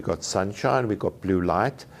hunting. We got sunshine. We got blue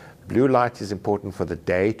light. Blue light is important for the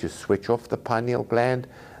day to switch off the pineal gland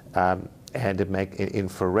and to make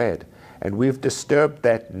infrared. And we've disturbed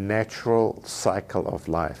that natural cycle of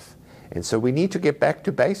life. And so we need to get back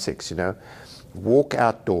to basics, Walk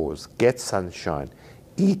outdoors, get sunshine,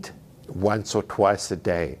 eat once or twice a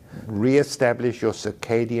day, reestablish your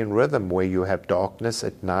circadian rhythm where you have darkness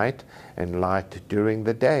at night and light during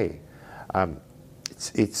the day.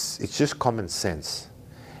 It's just common sense.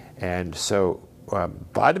 And so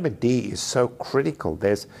vitamin D is so critical.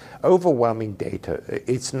 There's overwhelming data.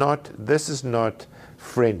 This is not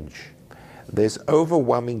fringe. There's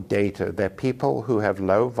overwhelming data that people who have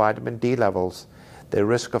low vitamin D levels, their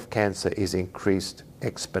risk of cancer is increased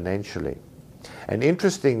exponentially. And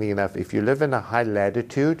interestingly enough, if you live in a high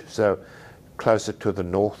latitude, so closer to the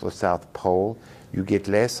North or South Pole, you get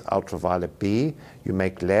less ultraviolet B, you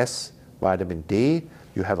make less vitamin D,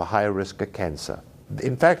 you have a higher risk of cancer.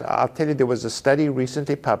 In fact, I'll tell you, there was a study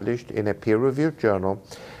recently published in a peer-reviewed journal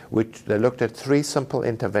which they looked at 3 simple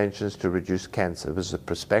interventions to reduce cancer. It was a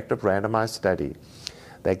prospective randomized study.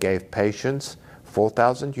 They gave patients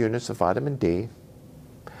 4,000 units of vitamin D,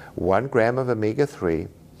 1 gram of omega-3,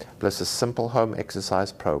 plus a simple home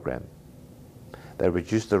exercise program. They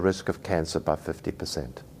reduced the risk of cancer by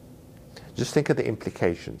 50%. Just think of the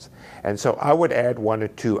implications. And so I would add 1 or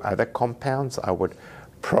 2 other compounds. I would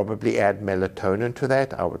probably add melatonin to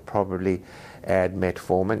that. I would probably add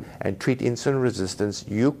metformin and treat insulin resistance.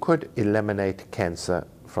 You could eliminate cancer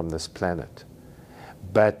from this planet.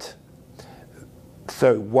 But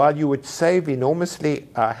so while you would save enormously,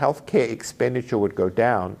 our healthcare expenditure would go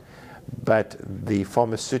down, but the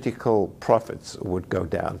pharmaceutical profits would go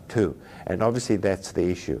down too. And obviously that's the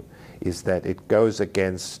issue, is that it goes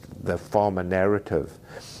against the pharma narrative,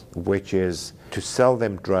 which is to sell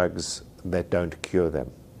them drugs that don't cure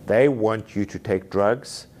them. They want you to take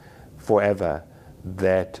drugs forever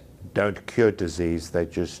that don't cure disease, they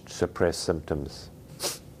just suppress symptoms.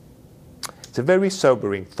 It's a very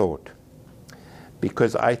sobering thought,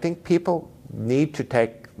 because I think people need to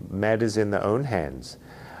take matters in their own hands.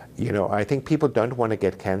 You know, I think people don't want to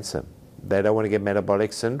get cancer. They don't want to get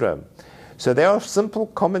metabolic syndrome. So there are simple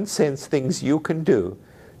common sense things you can do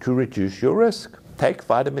to reduce your risk. Take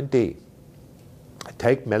vitamin D,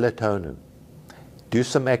 take melatonin, do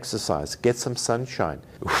some exercise, get some sunshine.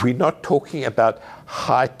 We're not talking about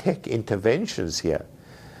high-tech interventions here.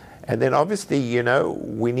 And then obviously, you know,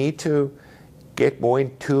 we need to get more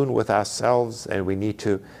in tune with ourselves, and we need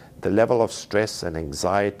to, the level of stress and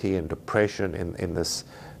anxiety and depression in this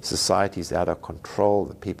society is out of control.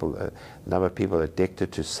 The people, number of people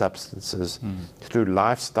addicted to substances. Through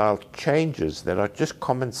lifestyle changes that are just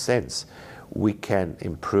common sense, we can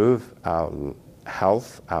improve our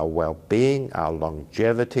health, our well-being, our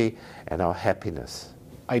longevity, and our happiness.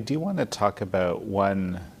 I do want to talk about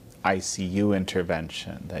one ICU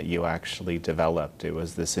intervention that you actually developed. It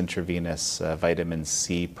was this intravenous vitamin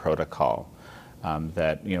C protocol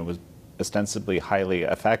that, you know, was ostensibly highly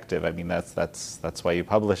effective. I mean, that's why you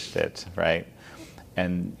published it, right?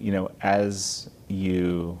 And, you know, as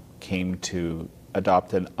you came to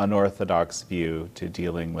adopt an unorthodox view to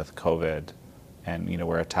dealing with COVID, and, you know,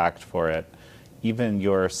 were attacked for it, even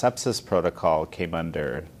your sepsis protocol came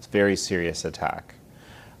under very serious attack.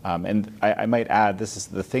 And I might add, this is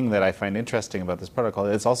the thing that I find interesting about this protocol.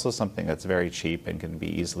 It's also something that's very cheap and can be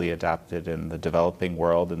easily adapted in the developing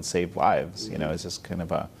world and save lives. You know, it's just kind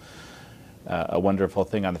of a wonderful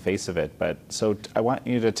thing on the face of it. But so I want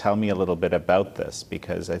you to tell me a little bit about this,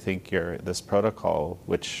 because I think this protocol,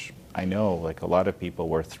 which I know like a lot of people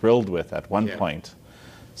were thrilled with at one point,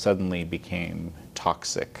 suddenly became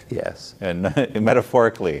toxic. Yes. And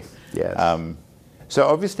metaphorically. Yes. So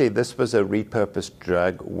obviously this was a repurposed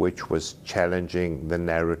drug which was challenging the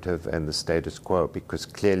narrative and the status quo, because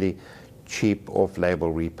clearly cheap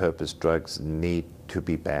off-label repurposed drugs need to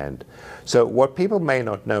be banned. So what people may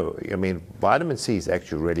not know, I mean, vitamin C is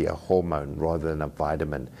actually really a hormone rather than a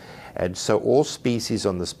vitamin. And so all species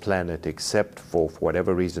on this planet, except for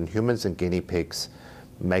whatever reason, humans and guinea pigs,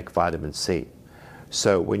 make vitamin C.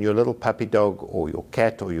 So when your little puppy dog or your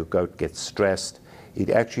cat or your goat gets stressed, it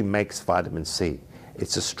actually makes vitamin C.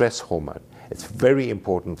 It's a stress hormone. It's very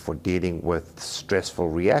important for dealing with stressful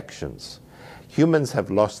reactions. Humans have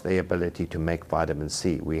lost their ability to make vitamin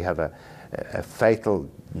C. We have a fatal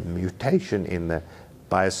mutation in the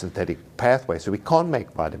biosynthetic pathway, so we can't make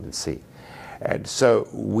vitamin C. And so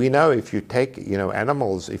we know if you take, you know,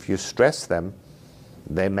 animals, if you stress them,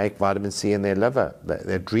 they make vitamin C in their liver.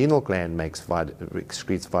 The adrenal gland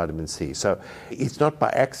excretes vitamin C. So it's not by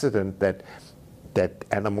accident that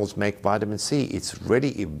animals make vitamin C. It's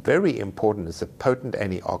really very important. It's a potent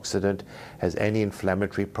antioxidant, has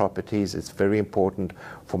anti-inflammatory properties. It's very important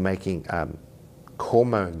for making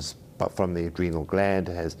hormones from the adrenal gland.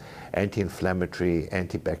 It has anti-inflammatory,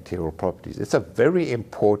 antibacterial properties. It's a very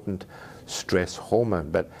important stress hormone,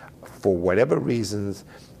 but for whatever reasons,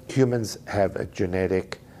 humans have a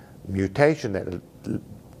genetic mutation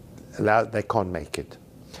that they can't make it.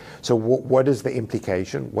 So what is the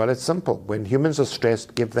implication? Well, it's simple. When humans are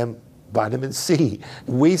stressed, give them vitamin C.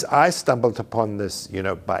 I stumbled upon this, you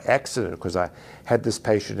know, by accident, because I had this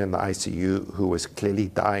patient in the ICU who was clearly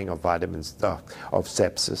dying of of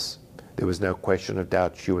sepsis. There was no question of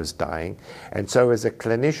doubt she was dying. And so as a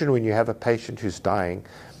clinician, when you have a patient who's dying,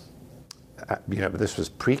 you know, this was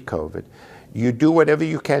pre-COVID, you do whatever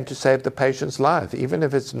you can to save the patient's life, even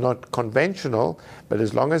if it's not conventional, but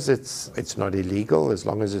as long as it's not illegal, as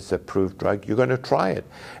long as it's an approved drug, you're going to try it.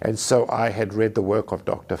 And so I had read the work of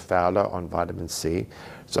Dr. Fowler on vitamin C,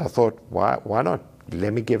 so I thought, why not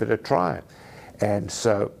let me give it a try. And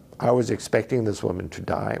so I was expecting this woman to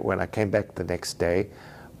die. When I came back the next day,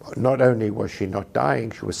 not only was she not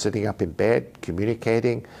dying, she was sitting up in bed,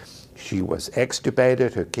 communicating. She was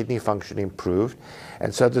extubated, her kidney function improved.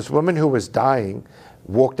 And so this woman who was dying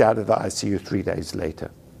walked out of the ICU 3 days later.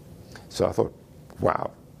 So I thought,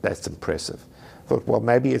 wow, that's impressive. I thought, well,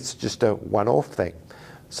 maybe it's just a one-off thing.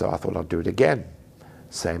 So I thought I'll do it again.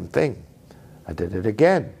 Same thing. I did it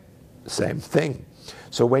again. Same thing.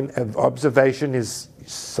 So when an observation is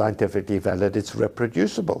scientifically valid, it's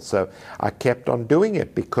reproducible. So I kept on doing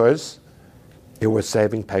it because it was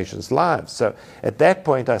saving patients' lives. So at that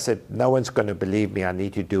point I said, no one's going to believe me, I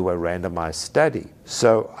need to do a randomized study.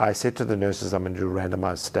 So I said to the nurses, I'm going to do a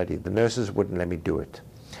randomized study. The nurses wouldn't let me do it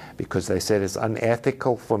because they said it's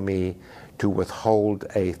unethical for me to withhold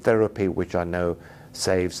a therapy which I know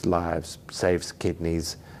saves lives, saves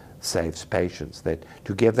kidneys, saves patients. That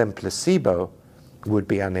to give them placebo would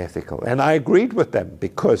be unethical. And I agreed with them,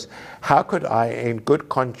 because how could I, in good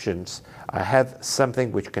conscience, I have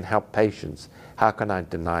something which can help patients, how can I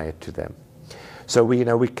deny it to them? So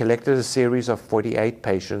we collected a series of 48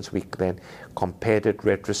 patients. We then compared it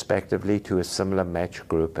retrospectively to a similar match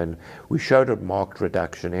group, and we showed a marked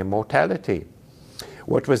reduction in mortality.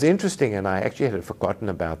 What was interesting, and I actually had forgotten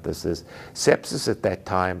about this, is sepsis at that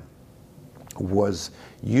time was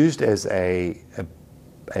used as a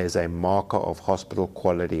marker of hospital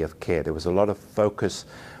quality of care. There was a lot of focus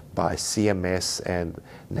by CMS and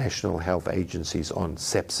national health agencies on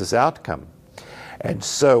sepsis outcome. And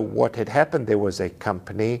so what had happened, there was a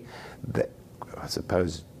company that, I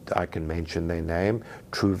suppose I can mention their name,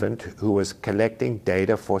 Truvant, who was collecting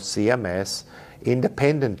data for CMS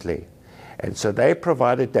independently. And so they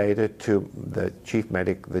provided data to the chief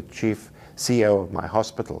CEO of my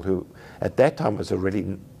hospital, who at that time was a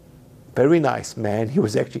really very nice man. He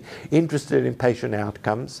was actually interested in patient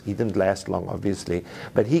outcomes. He didn't last long, obviously,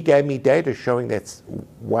 but he gave me data showing that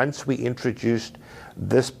once we introduced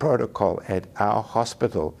this protocol at our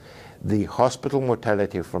hospital, the hospital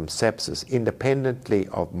mortality from sepsis, independently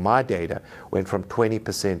of my data, went from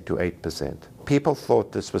 20% to 8%. People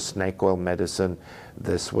thought this was snake oil medicine,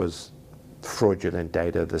 this was fraudulent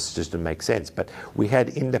data, this just didn't make sense, but we had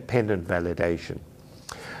independent validation.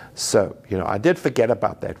 So, I did forget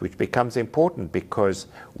about that, which becomes important because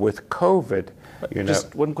with COVID,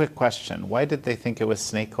 Just one quick question. Why did they think it was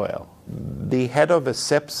snake oil? The head of the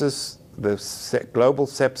Global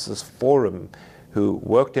Sepsis Forum, who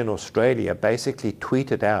worked in Australia, basically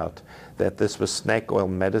tweeted out that this was snake oil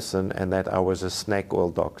medicine and that I was a snake oil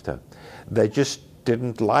doctor. They just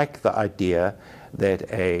didn't like the idea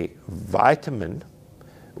that a vitamin,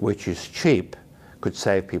 which is cheap, could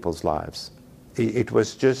save people's lives. It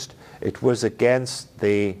was against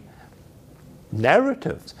the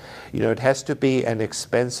narratives. It has to be an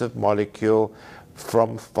expensive molecule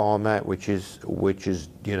from pharma, which is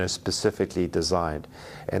specifically designed.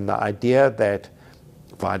 And the idea that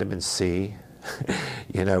vitamin C,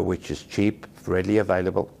 which is cheap, readily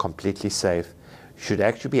available, completely safe, should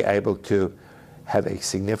actually be able to have a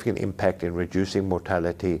significant impact in reducing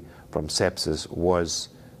mortality from sepsis was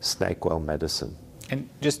snake oil medicine. And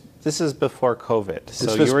this is before COVID.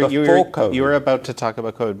 So COVID. You were about to talk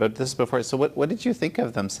about COVID, but this is before. So what did you think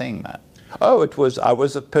of them saying that? Oh, I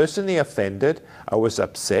was personally offended. I was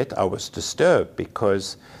upset. I was disturbed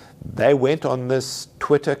because they went on this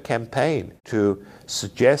Twitter campaign to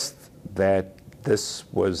suggest that this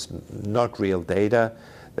was not real data,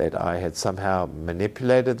 that I had somehow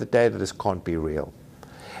manipulated the data. This can't be real.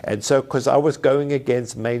 And so, because I was going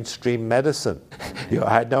against mainstream medicine,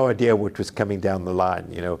 I had no idea what was coming down the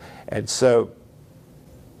line, And so,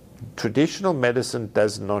 traditional medicine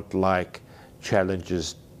does not like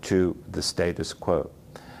challenges to the status quo.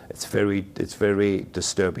 It's very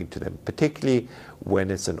disturbing to them, particularly when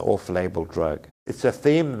it's an off-label drug. It's a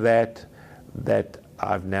theme that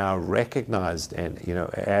I've now recognized, and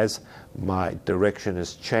as my direction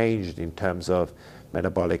has changed in terms of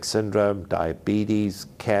metabolic syndrome, diabetes,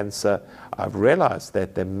 cancer, I've realized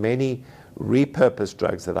that there are many repurposed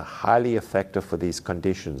drugs that are highly effective for these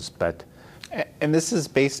conditions. And this is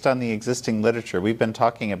based on the existing literature. We've been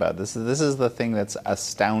talking about this. This is the thing that's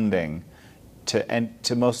astounding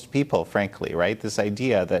to most people, frankly, right? This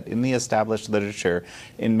idea that in the established literature,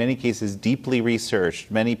 in many cases deeply researched,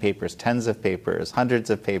 many papers, tens of papers, hundreds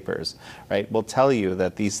of papers, right, will tell you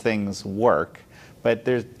that these things work, but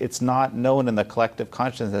it's not known in the collective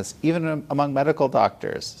consciousness, even among medical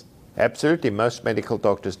doctors. Absolutely. Most medical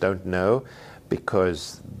doctors don't know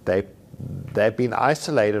because they've been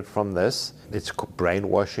isolated from this. It's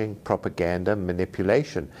brainwashing, propaganda,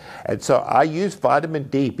 manipulation. And so I use vitamin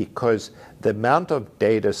D because the amount of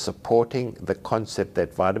data supporting the concept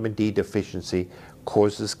that vitamin D deficiency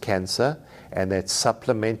causes cancer and that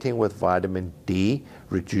supplementing with vitamin D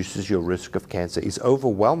reduces your risk of cancer is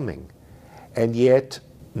overwhelming. And yet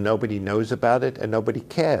nobody knows about it and nobody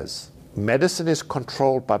cares. Medicine is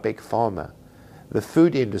controlled by Big Pharma. The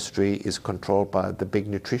food industry is controlled by the big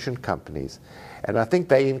nutrition companies. And I think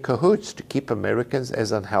they're in cahoots to keep Americans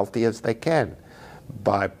as unhealthy as they can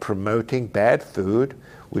by promoting bad food,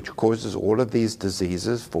 which causes all of these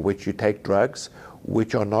diseases for which you take drugs,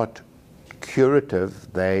 which are not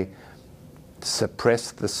curative. They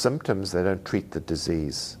suppress the symptoms, they don't treat the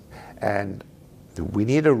disease. And we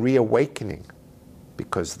need a reawakening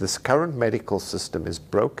because this current medical system is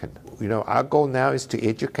broken. Our goal now is to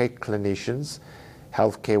educate clinicians,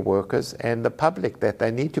 healthcare workers, and the public that they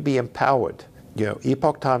need to be empowered.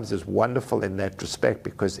 Epoch Times is wonderful in that respect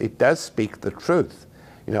because it does speak the truth.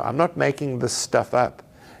 I'm not making this stuff up.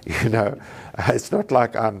 It's not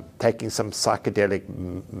like I'm taking some psychedelic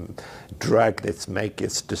drug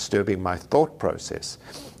it's disturbing my thought process.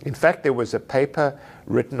 In fact, there was a paper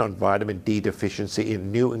written on vitamin D deficiency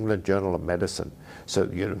in New England Journal of Medicine. So,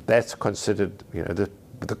 that's considered,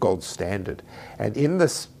 the gold standard. And in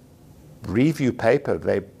this review paper,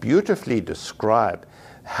 they beautifully describe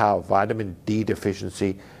how vitamin D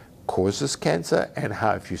deficiency causes cancer and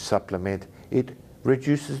how if you supplement, it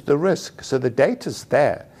reduces the risk. So the data's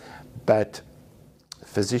there, but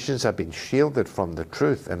physicians have been shielded from the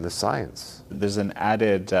truth and the science. There's an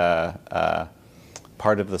added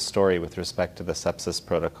part of the story with respect to the sepsis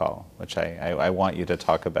protocol, which I want you to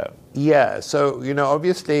talk about. Yeah, so,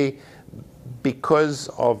 obviously, because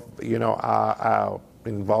of, our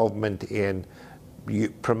involvement in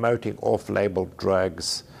promoting off-label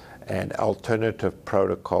drugs and alternative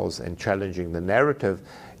protocols and challenging the narrative,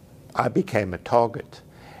 I became a target.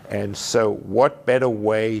 And so what better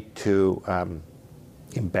way to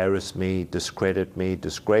embarrass me, discredit me,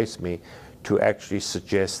 disgrace me, to actually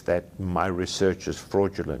suggest that my research is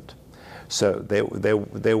fraudulent. So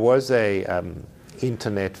there was a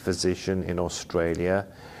internet physician in Australia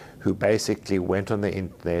who basically went on the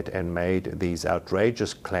internet and made these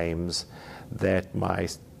outrageous claims that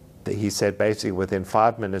he said basically within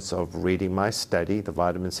 5 minutes of reading my study, the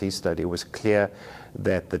vitamin C study, it was clear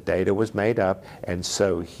that the data was made up, and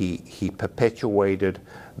so he perpetuated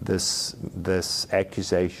this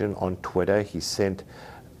accusation on Twitter. He sent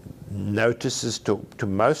notices to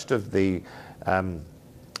most of the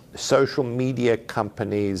social media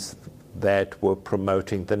companies that were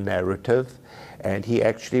promoting the narrative, and he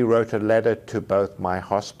actually wrote a letter to both my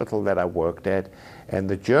hospital that I worked at and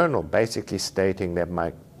the journal, basically stating that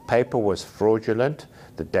my paper was fraudulent,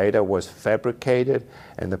 the data was fabricated,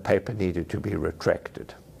 and the paper needed to be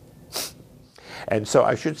retracted. And so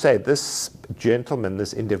I should say this gentleman,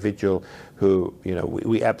 this individual who,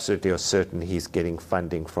 we absolutely are certain he's getting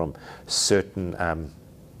funding from certain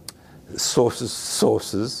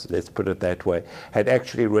sources, let's put it that way, had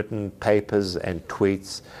actually written papers and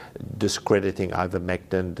tweets discrediting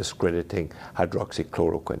ivermectin, discrediting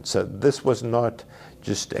hydroxychloroquine. So this was not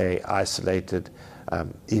just a isolated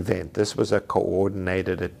event. This was a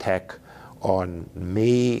coordinated attack on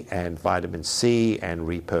me and vitamin C and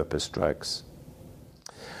repurposed drugs.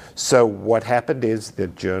 So what happened is the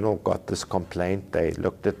journal got this complaint. They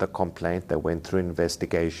looked at the complaint, they went through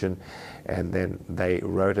investigation, and then they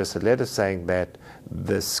wrote us a letter saying that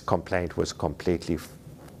this complaint was completely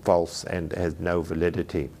false and has no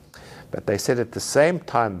validity. But they said at the same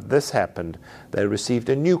time this happened, they received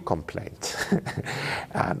a new complaint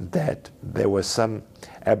that there was some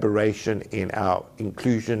aberration in our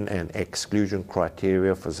inclusion and exclusion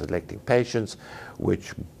criteria for selecting patients,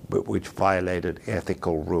 which violated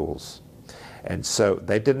ethical rules. And so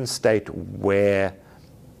they didn't state where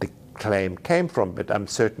the claim came from, but I'm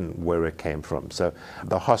certain where it came from. So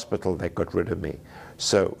the hospital, they got rid of me.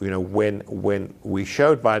 So, when we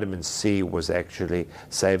showed vitamin C was actually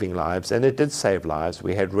saving lives, and it did save lives,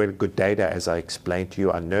 we had really good data, as I explained to you.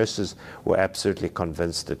 Our nurses were absolutely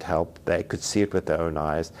convinced it helped. They could see it with their own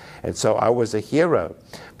eyes. And so I was a hero.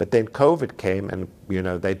 But then COVID came, and,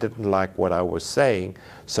 they didn't like what I was saying,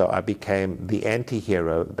 so I became the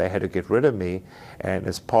anti-hero. They had to get rid of me, and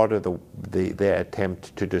as part of their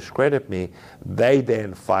attempt to discredit me, they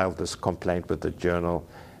then filed this complaint with the journal,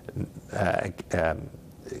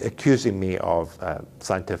 accusing me of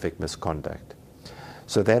scientific misconduct.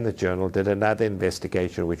 So then the journal did another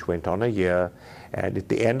investigation which went on a year, and at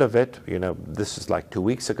the end of it, this is like 2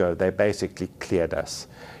 weeks ago, they basically cleared us.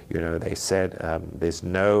 They said there's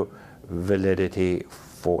no validity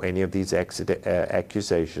for any of these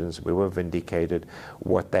accusations. We were vindicated.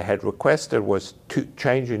 What they had requested was to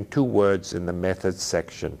change in 2 words in the methods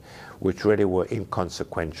section, which really were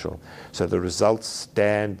inconsequential. So the results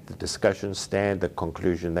stand, the discussions stand, the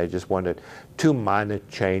conclusion. They just wanted 2 minor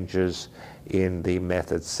changes in the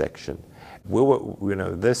methods section.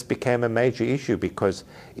 This became a major issue because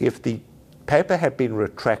if the paper had been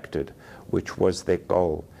retracted, which was their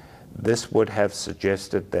goal, this would have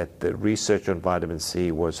suggested that the research on vitamin C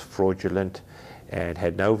was fraudulent and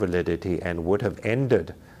had no validity and would have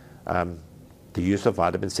ended the use of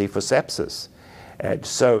vitamin C for sepsis. And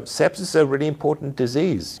so sepsis is a really important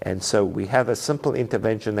disease. And so we have a simple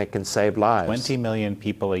intervention that can save lives. 20 million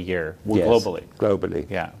people a year, yes, globally. Globally.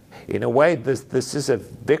 Yeah. In a way, this is a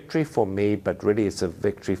victory for me, but really it's a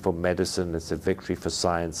victory for medicine, it's a victory for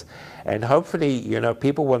science. And hopefully,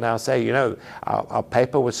 people will now say, our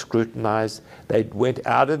paper was scrutinized. They went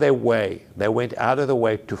out of their way. They went out of the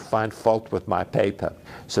way to find fault with my paper.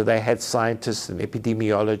 So they had scientists and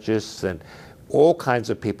epidemiologists and all kinds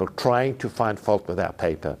of people trying to find fault with our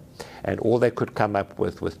paper. And all they could come up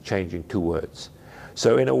with was changing 2 words.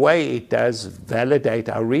 So in a way, it does validate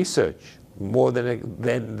our research more than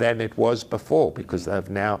it was before, because they've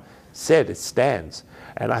now said it stands.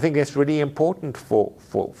 And I think that's really important for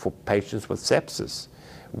patients with sepsis,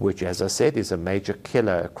 which, as I said, is a major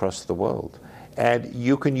killer across the world. And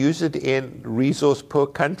you can use it in resource-poor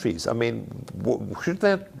countries. I mean, should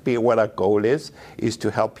that be what our goal is to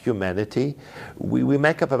help humanity? We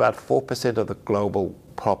make up about 4% of the global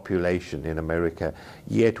population in America,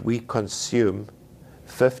 yet we consume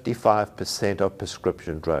 55% of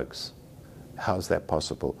prescription drugs. How's that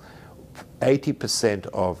possible? 80%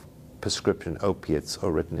 of prescription opiates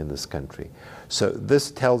are written in this country. So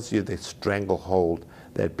this tells you the stranglehold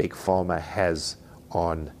that Big Pharma has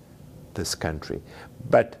on this country.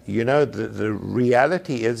 But the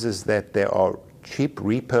reality is that there are cheap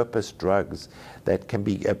repurposed drugs that can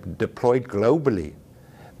be deployed globally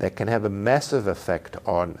that can have a massive effect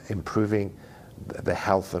on improving the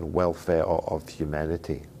health and welfare of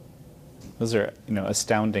humanity. Those are,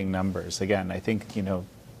 astounding numbers. Again, I think,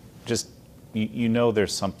 just,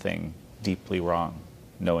 there's something deeply wrong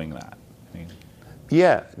knowing that.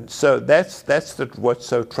 Yeah, so that's what's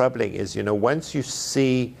so troubling is, once you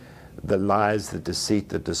see the lies, the deceit,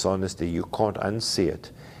 the dishonesty, you can't unsee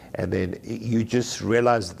it. And then you just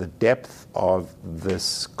realize the depth of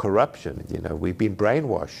this corruption. We've been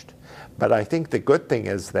brainwashed. But I think the good thing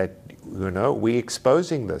is that, we're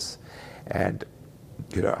exposing this. And,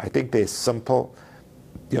 I think there's simple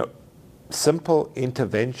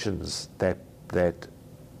interventions that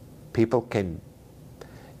people can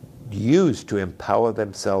use to empower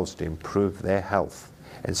themselves to improve their health.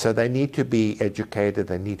 And so they need to be educated,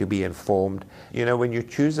 they need to be informed. When you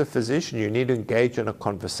choose a physician, you need to engage in a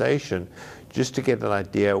conversation just to get an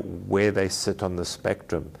idea where they sit on the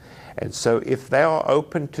spectrum. And so if they are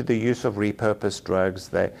open to the use of repurposed drugs,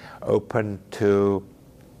 they're open to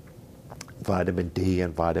vitamin D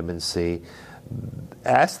and vitamin C,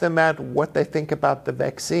 ask them out what they think about the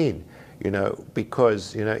vaccine.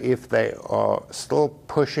 Because, if they are still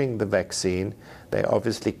pushing the vaccine, they're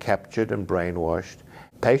obviously captured and brainwashed.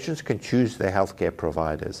 Patients can choose their healthcare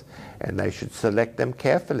providers, and they should select them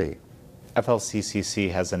carefully.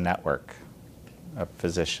 FLCCC has a network of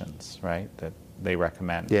physicians, right, that they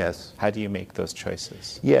recommend. Yes. How do you make those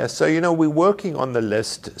choices? Yeah, so, we're working on the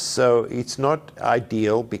list, so it's not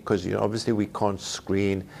ideal because, obviously we can't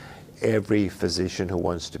screen every physician who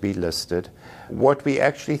wants to be listed. What we're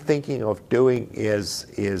actually thinking of doing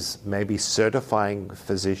is maybe certifying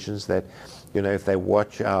physicians that, if they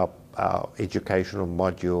watch our educational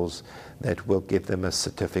modules, that will give them a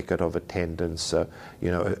certificate of attendance, a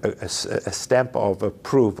stamp of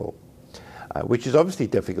approval, which is obviously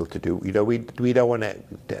difficult to do. We don't want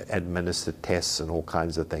to administer tests and all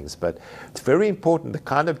kinds of things, but it's very important. The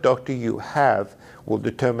kind of doctor you have will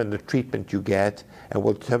determine the treatment you get and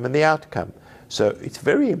will determine the outcome. So it's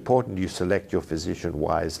very important you select your physician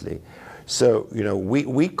wisely. So,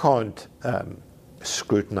 we can't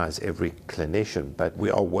scrutinize every clinician, but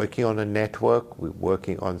we are working on a network, we're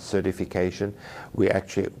working on certification. We're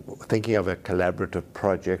actually thinking of a collaborative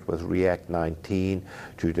project with React 19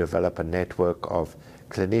 to develop a network of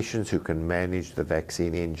clinicians who can manage the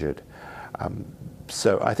vaccine injured.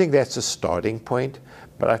 So I think that's a starting point.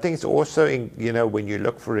 But I think it's also, when you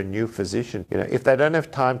look for a new physician, if they don't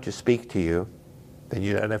have time to speak to you, then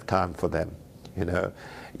you don't have time for them,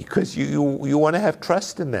 because you want to have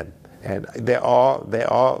trust in them. And there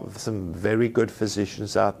are some very good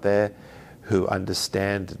physicians out there who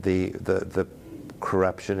understand the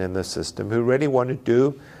corruption in the system, who really want to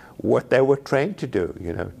do what they were trained to do,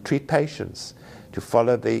 treat patients, to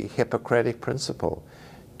follow the Hippocratic principle,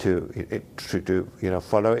 to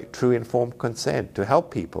follow true informed consent, to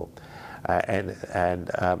help people.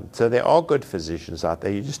 So there are good physicians out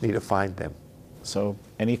there. You just need to find them. So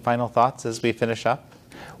any final thoughts as we finish up?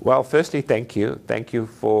 Well, firstly, thank you. Thank you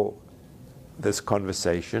for this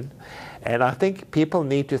conversation. And I think people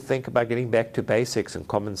need to think about getting back to basics and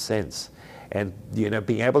common sense and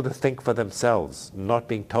being able to think for themselves, not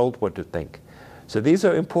being told what to think. So these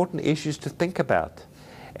are important issues to think about.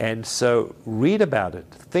 And so read about it,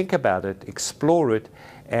 think about it, explore it,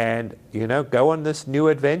 and go on this new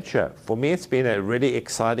adventure. For me, it's been a really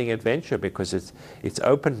exciting adventure because it's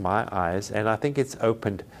opened my eyes, and I think it's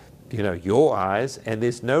opened your eyes, and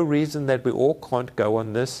there's no reason that we all can't go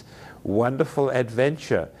on this wonderful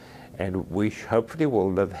adventure. And we hopefully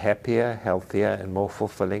will live happier, healthier, and more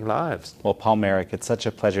fulfilling lives. Well, Paul Marik, it's such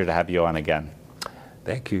a pleasure to have you on again.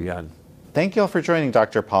 Thank you, Jan. Thank you all for joining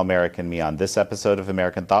Dr. Paul Marik and me on this episode of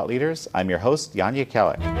American Thought Leaders. I'm your host, Jan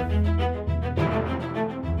Jekielek.